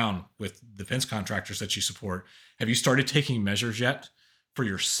coming down with defense contractors that you support. Have you started taking measures yet for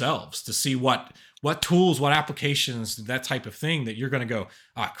yourselves to see what tools, what applications, that type of thing that you're going to go,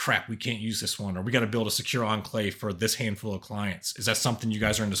 ah, crap, we can't use this one, or we got to build a secure enclave for this handful of clients? Is that something you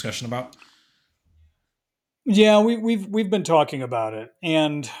guys are in discussion about? Yeah, we've been talking about it,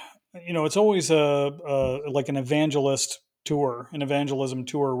 and it's always a like an an evangelism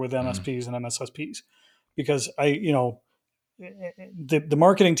tour with Mm, MSPs and MSSPs, because the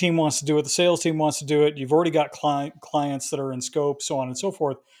marketing team wants to do it, the sales team wants to do it. You've already got clients that are in scope, so on and so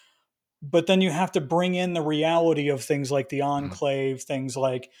forth. But then you have to bring in the reality of things like the mm, enclave, things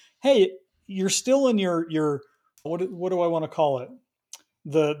like, hey, you're still in your what do I want to call it?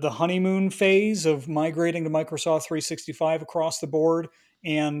 The honeymoon phase of migrating to Microsoft 365 across the board,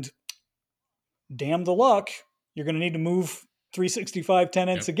 and damn the luck, you're going to need to move 365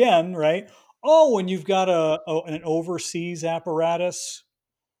 tenants yep. again, right? Oh, and you've got an overseas apparatus.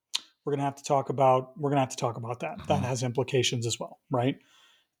 We're going to have to talk about that. That Hmm. has implications as well, right?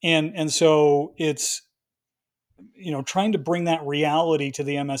 And so it's trying to bring that reality to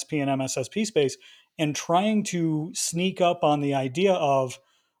the MSP and MSSP space, and trying to sneak up on the idea of,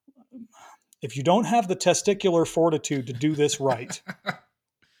 if you don't have the testicular fortitude to do this right,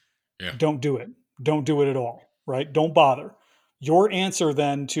 Yeah. don't do it. Don't do it at all, right? Don't bother. Your answer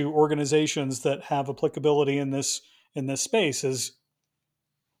then to organizations that have applicability in this space is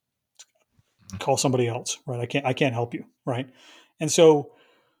call somebody else, right? I can't help you, right? And so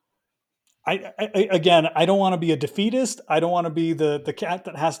again, I don't want to be a defeatist. I don't want to be the cat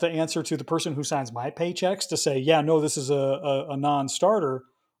that has to answer to the person who signs my paychecks to say, yeah, no, this is a non-starter.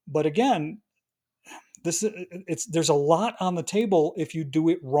 But again, there's a lot on the table if you do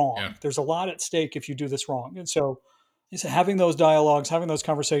it Yeah. wrong. There's a lot at stake if you do this wrong. And so it's having those dialogues, having those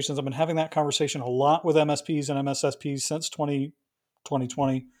conversations. I've been having that conversation a lot with MSPs and MSSPs since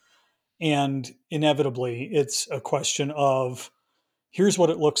 2020. And inevitably, it's a question of, here's what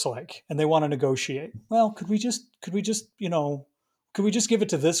it looks like, and they want to negotiate. Well, could we just give it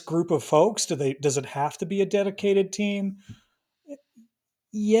to this group of folks? Does it have to be a dedicated team?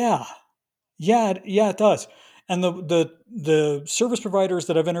 Yeah, yeah, it does. And the service providers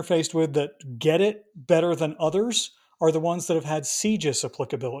that I've interfaced with that get it better than others are the ones that have had CJIS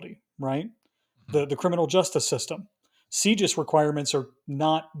applicability, right? Mhm. The criminal justice system. CJIS requirements are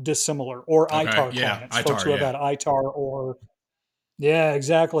not dissimilar, or Okay. ITAR Yeah. clients, folks ITAR. who have Yeah. had ITAR, or yeah,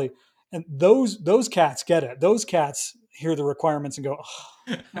 exactly. And those cats get it. Those cats hear the requirements and go, oh,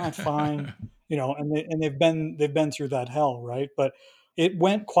 all right, fine, and they've been through that hell, right? But it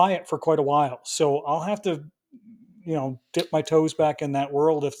went quiet for quite a while, so I'll have to dip my toes back in that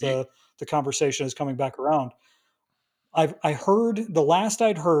world if You, the conversation is coming back around. I heard, the last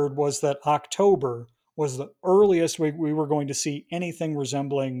I'd heard was that October was the earliest we were going to see anything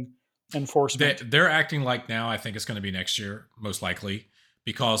resembling enforcement. they're acting like now. I think it's going to be next year, most likely,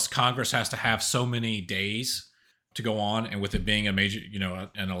 because Congress has to have so many days to go on, and with it being a major,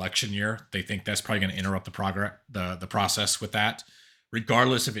 an election year, they think that's probably going to interrupt the process with that.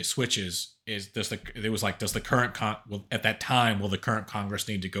 Regardless if it switches, does the current at that time will the current Congress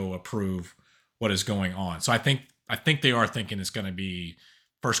need to go approve what is going on? So I think they are thinking it's going to be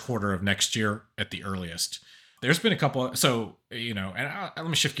first quarter of next year at the earliest. There's been a couple, so and let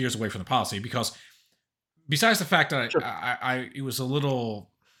me shift gears away from the policy, because besides the fact that Sure. it was a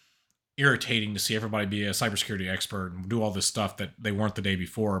little irritating to see everybody be a cybersecurity expert and do all this stuff that they weren't the day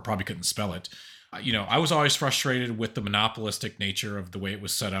before, or probably couldn't spell it. I was always frustrated with the monopolistic nature of the way it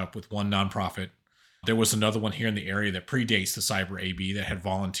was set up with one nonprofit. There was another one here in the area that predates the Cyber AB that had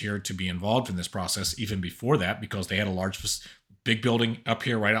volunteered to be involved in this process even before that, because they had a big building up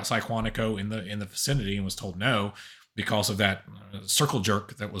here right outside Quantico in the vicinity, and was told no because of that circle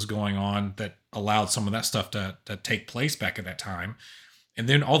jerk that was going on that allowed some of that stuff to take place back at that time. And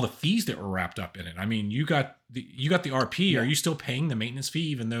then all the fees that were wrapped up in it. I mean, you got the RP. Are Yeah. you still paying the maintenance fee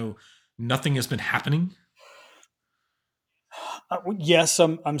even though nothing has been happening? Yes,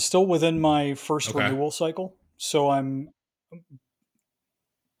 I'm still within my first Okay. renewal cycle, so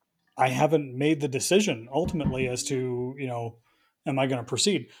I haven't made the decision ultimately as to, am I going to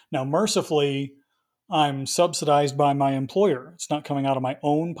proceed? Now, mercifully, I'm subsidized by my employer. It's not coming out of my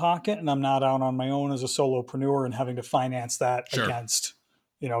own pocket, and I'm not out on my own as a solopreneur and having to finance that Sure. against,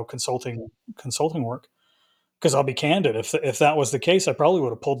 consulting work. Because I'll be candid, if that was the case, I probably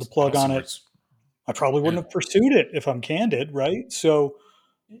would have pulled the plug Policy on it words. I probably Yeah. wouldn't have pursued it if I'm candid, right? So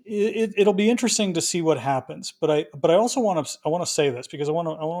it'll be interesting to see what happens. But I also want to say this because I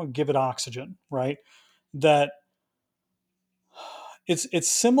want to give it oxygen, right? That it's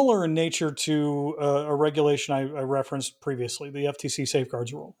similar in nature to a regulation I referenced previously, the FTC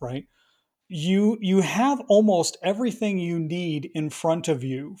safeguards rule, right? You have almost everything you need in front of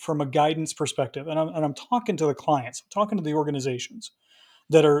you from a guidance perspective, and I'm talking to the clients, I'm talking to the organizations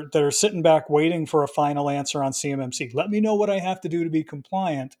that are sitting back waiting for a final answer on CMMC. Let me know what I have to do to be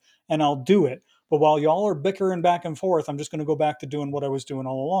compliant, and I'll do it. But while y'all are bickering back and forth, I'm just going to go back to doing what I was doing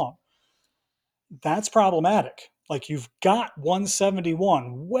all along. That's problematic. Like you've got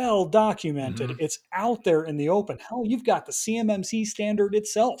 171 well documented. Hmm. It's out there in the open. Hell, you've got the CMMC standard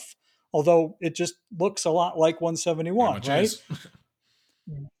itself, although it just looks a lot like Pretty 171, much right? is.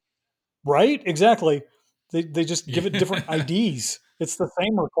 Right? Exactly. They just give it different Yeah. IDs. It's the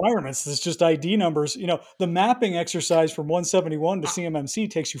same requirements. It's just ID numbers. The mapping exercise from 171 to CMMC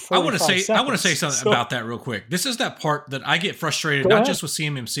takes you I want to 45 say seconds. something So about that real quick. This is that part that I get frustrated, go not ahead. just with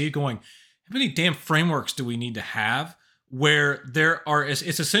CMMC, going, how many damn frameworks do we need to have where there are? It's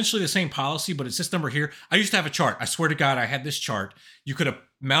essentially the same policy, but it's this number here. I used to have a chart. I swear to God, I had this chart. You could have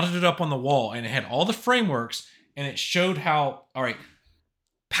mounted it up on the wall, and it had all the frameworks, and it showed how. All right,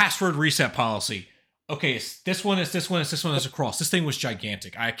 password reset policy. Okay, it's this one, it's this one, it's this one, it's across. This thing was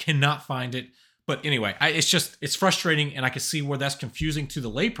gigantic. I cannot find it. But anyway, it's frustrating, and I can see where that's confusing to the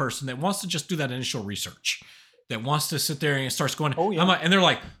layperson that wants to just do that initial research, that wants to sit there and starts going, Oh, yeah. and they're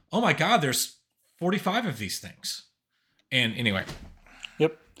like, oh my God, there's 45 of these things. And anyway,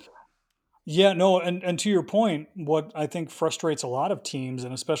 Yep. Yeah, no, and to your point, what I think frustrates a lot of teams,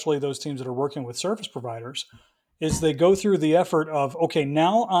 and especially those teams that are working with service providers, is they go through the effort of, okay,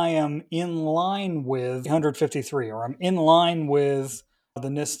 now I am in line with 153, or I'm in line with the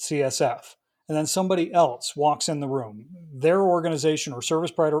NIST CSF. And then somebody else walks in the room, their organization or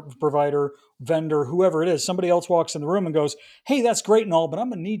service provider, vendor, whoever it is, somebody else walks in the room and goes, hey, that's great and all, but I'm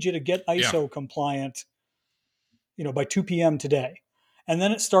going to need you to get yeah, ISO compliant, by 2 p.m. today. And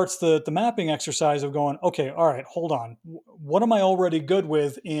then it starts the mapping exercise of going, okay, all right, hold on. What am I already good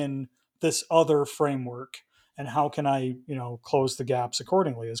with in this other framework? And how can I, close the gaps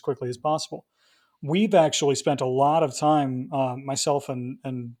accordingly as quickly as possible? We've actually spent a lot of time, myself and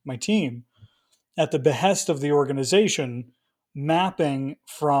my team, at the behest of the organization, mapping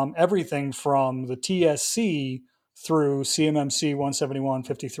from everything from the TSC through CMMC 171,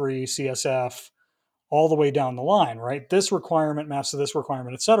 53, CSF, all the way down the line, right? This requirement maps to this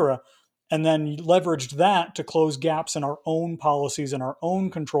requirement, et cetera. And then leveraged that to close gaps in our own policies and our own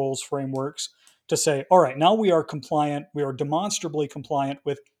controls frameworks to say, all right, now we are compliant. We are demonstrably compliant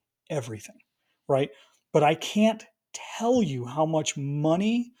with everything, right? But I can't tell you how much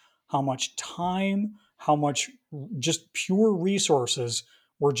money, how much time, how much just pure resources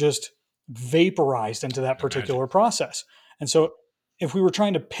were just vaporized into that imagine. particular process. And so if we were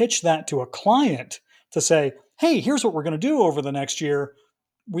trying to pitch that to a client, to say, hey, here's what we're going to do over the next year,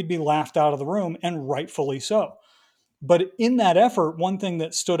 we'd be laughed out of the room, and rightfully so. But in that effort, one thing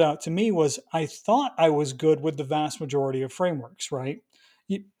that stood out to me was I thought I was good with the vast majority of frameworks, right?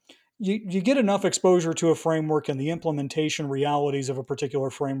 You, you get enough exposure to a framework and the implementation realities of a particular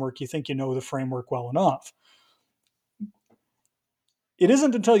framework, you think you know the framework well enough. It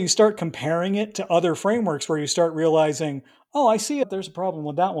isn't until you start comparing it to other frameworks where you start realizing, oh, I see it. There's a problem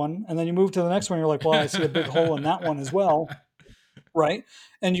with that one. And then you move to the next one. You're like, well, I see a big hole in that one as well. Right.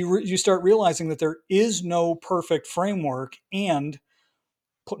 And you start realizing that there is no perfect framework. And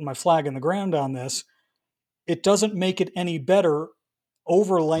putting my flag in the ground on this, it doesn't make it any better Mm,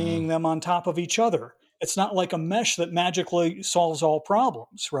 overlaying them on top of each other. It's not like a mesh that magically solves all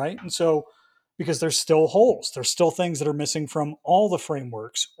problems, right? And so, because there's still holes, there's still things that are missing from all the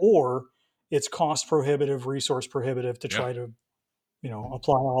frameworks, or it's cost prohibitive, resource prohibitive to yeah. try to,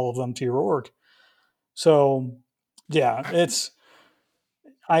 apply all of them to your org. So, yeah,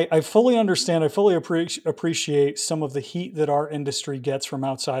 I, I fully understand. I fully appreciate some of the heat that our industry gets from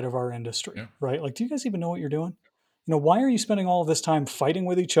outside of our industry, yeah. right? Like, do you guys even know what you're doing? Why are you spending all of this time fighting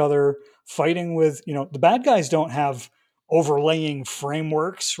with each other, fighting with, the bad guys don't have overlaying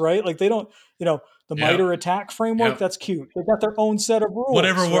frameworks, right? Like they don't, the Yep. MITRE ATT&CK framework, Yep. that's cute. They got their own set of rules,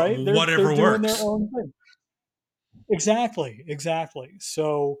 right? They're Whatever doing their works. own thing. Exactly, exactly.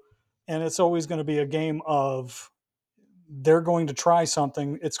 So, and it's always going to be a game of they're going to try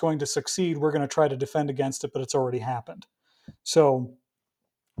something, it's going to succeed, we're going to try to defend against it, but it's already happened. So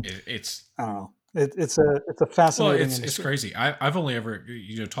It's I don't know. It's a Well, fascinating it's industry. crazy. I've only ever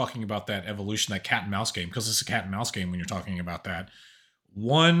talking about that evolution, that cat and mouse game, because it's a cat and mouse game when you're talking about that.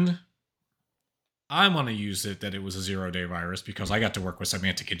 One I'm going to use it that it was a 0-day virus because I got to work with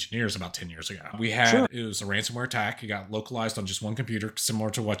semantic engineers about 10 years ago. We Sure. had, it was a ransomware attack. It got localized on just one computer, similar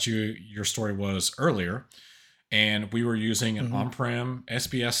to what your story was earlier. And we were using an Hmm. on-prem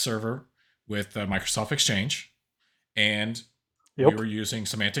SBS server with Microsoft Exchange. And we Yep. were using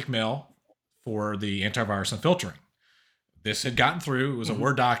semantic mail for the antivirus and filtering. This had gotten through. It was a Hmm.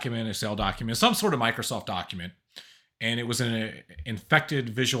 Word document, Excel document, some sort of Microsoft document. And it was an infected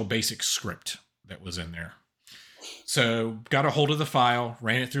Visual Basic script that was in there. So got a hold of the file,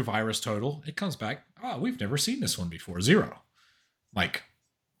 ran it through VirusTotal. It comes back, oh, we've never seen this one before, 0. Like,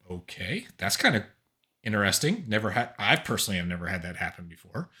 okay, that's kind of interesting. I personally have never had that happen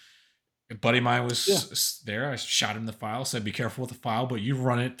before. A buddy of mine Yeah. was there. I shot him the file, said, be careful with the file, but you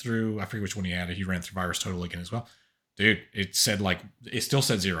run it through, I forget which one he had. He ran through VirusTotal again as well. Dude, it still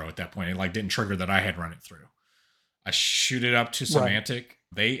said 0 at that point. It didn't trigger that I had run it through. I shoot it up to Right. Semantic.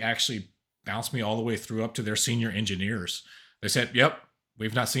 They actually bounced me all the way through up to their senior engineers. They said, yep,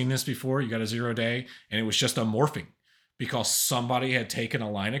 we've not seen this before. You got a 0-day. And it was just a morphing because somebody had taken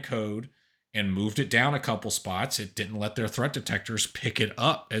a line of code and moved it down a couple spots. It didn't let their threat detectors pick it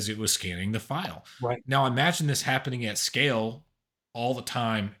up as it was scanning the file. Right. Now imagine this happening at scale all the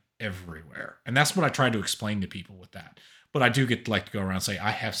time, everywhere. And that's what I try to explain to people with that. But I do get to go around and say,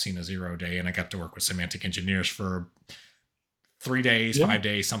 I have seen a 0-day, and I got to work with semantic engineers for 3 days, Yeah. 5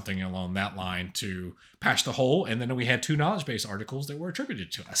 days, something along that line to patch the hole. And then we had 2 knowledge base articles that were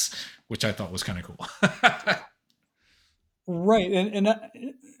attributed to us, which I thought was kind of cool. Right. And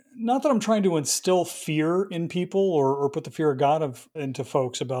not that I'm trying to instill fear in people or put the fear of God into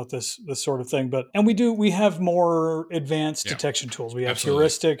folks about this sort of thing, but we have more advanced Yeah, detection tools. We have absolutely.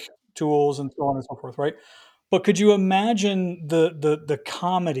 heuristic tools and so on and so forth, right? But could you imagine the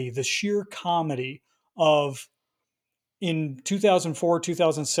comedy, the sheer comedy of in 2004,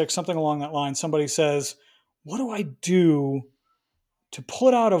 2006, something along that line, somebody says, "What do I do to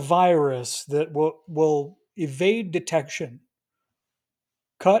put out a virus that will evade detection?"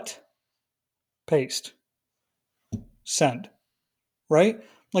 Cut, paste, send, right?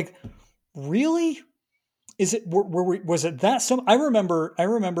 Like, really? Is it was it that simple? I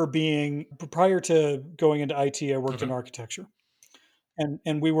remember being prior to going into IT, I worked in Okay. architecture.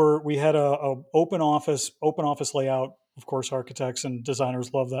 And we had a open office layout. Of course, architects and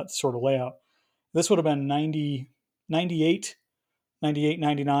designers love that sort of layout. This would have been 98, 98,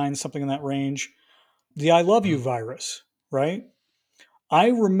 99, something in that range. The I love you Mhm. virus, right? I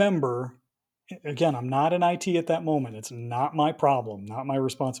remember, again, I'm not in IT at that moment. It's not my problem, not my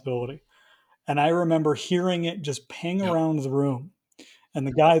responsibility. And I remember hearing it just ping Yep. around the room. And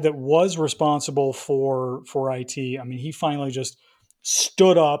the guy that was responsible for IT, I mean, he finally just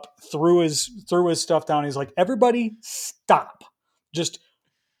stood up, threw his stuff down. He's like, "Everybody, stop! Just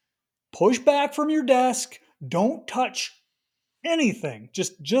push back from your desk. Don't touch anything.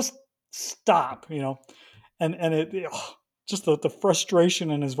 Just stop." And just the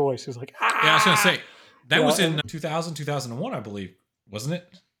frustration in his voice. He's like, Yeah, I was going to ah, say, that was in and 2000, 2001, I believe, wasn't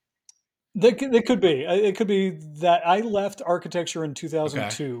it? it could be. It could be that I left architecture in Okay.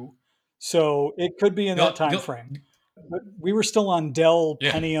 2002, so it could be in that Go, time go, frame. But we were still on Dell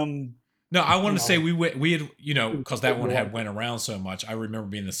yeah. Pentium, No, I want you to say know, we had, because that one had 2 went around so much. I remember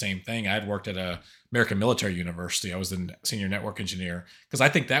being the same thing. I had worked at a American Military University. I was a senior network engineer because I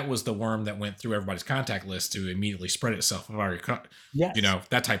think that was the worm that went through everybody's contact list to immediately spread itself. Yes.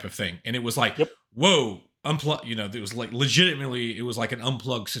 That type of thing. And it was like, Yep. whoa, unplug. It was like legitimately, it was like an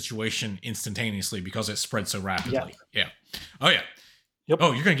unplugged situation instantaneously because it spread so Yes. rapidly. Yeah. Oh yeah. Yep.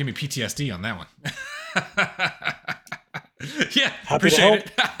 Oh, you're gonna give me PTSD on that one. Yeah, Happy to appreciate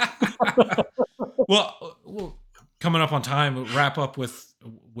help. it. Well, coming up on time, we'll wrap up with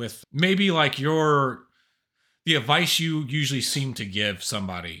maybe like the advice you usually seem to give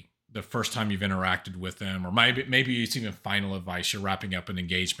somebody the first time you've interacted with them, or maybe it's even final advice. You're wrapping up an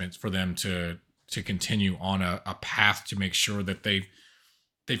engagement for them to continue on a path to make sure that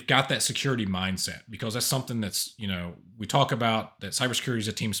they've got that security mindset, because that's something that's, we talk about that cybersecurity is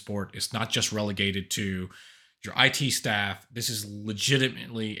a team sport. It's not just relegated to your IT staff. This is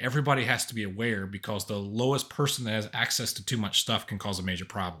legitimately, everybody has to be aware, because the lowest person that has access to too much stuff can cause a major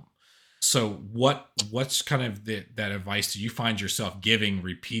problem. So what's kind of that advice do you find yourself giving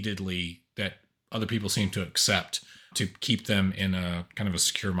repeatedly that other people seem to accept to keep them in a kind of a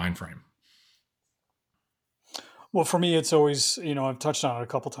secure mind frame? Well, for me, it's always, I've touched on it a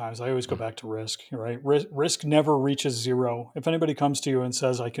couple times. I always go back to risk, right? Risk never reaches zero. If anybody comes to you and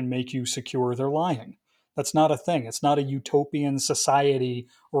says, "I can make you secure," they're lying. That's not a thing. It's not a utopian society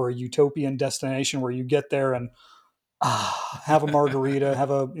or a utopian destination where you get there and have a margarita, have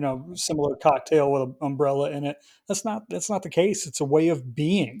a similar cocktail with an umbrella in it. That's not the case. It's a way of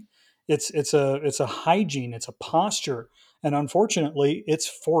being. It's a hygiene. It's a posture, and unfortunately, it's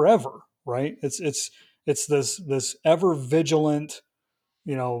forever. Right? It's this ever vigilant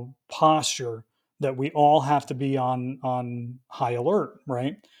posture that we all have to be on high alert.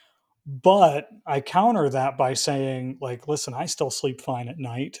 Right? But I counter that by saying, like, listen, I still sleep fine at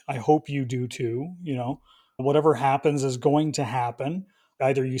night. I hope you do too. Whatever happens is going to happen.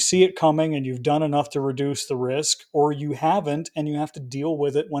 Either you see it coming and you've done enough to reduce the risk, or you haven't and you have to deal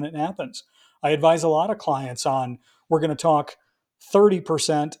with it when it happens. I advise a lot of clients on we're going to talk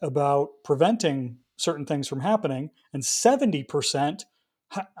 30% about preventing certain things from happening and 70%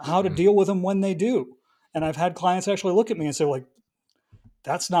 how to Mhm. deal with them when they do. And I've had clients actually look at me and say, like,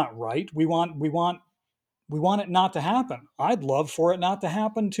 that's not right. We want it not to happen. I'd love for it not to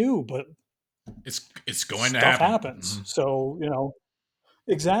happen too, but It's going to stuff happen. happens. So,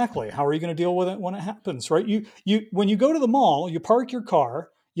 exactly. How are you going to deal with it when it happens, right? You when you go to the mall, you park your car,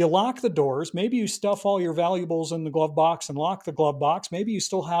 you lock the doors, maybe you stuff all your valuables in the glove box and lock the glove box, maybe you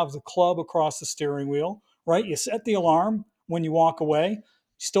still have the club across the steering wheel, right? You set the alarm when you walk away. You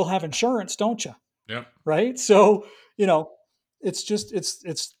still have insurance, don't you? Yep. Right? So, you know, it's just it's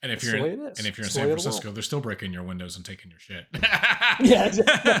And if it's you're the in way it and is. if you're in It's the San way of the world. Francisco, they're still breaking your windows and taking your shit. Yeah,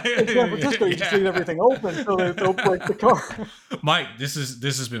 yeah. In San Francisco, you just Yeah. leave everything open so they don't break the car. Mike, this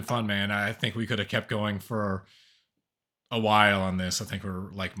has been fun, man. I think we could have kept going for a while on this. I think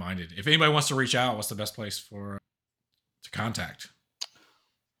we're like minded. If anybody wants to reach out, what's the best place for to contact?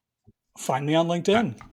 Find me on I, LinkedIn.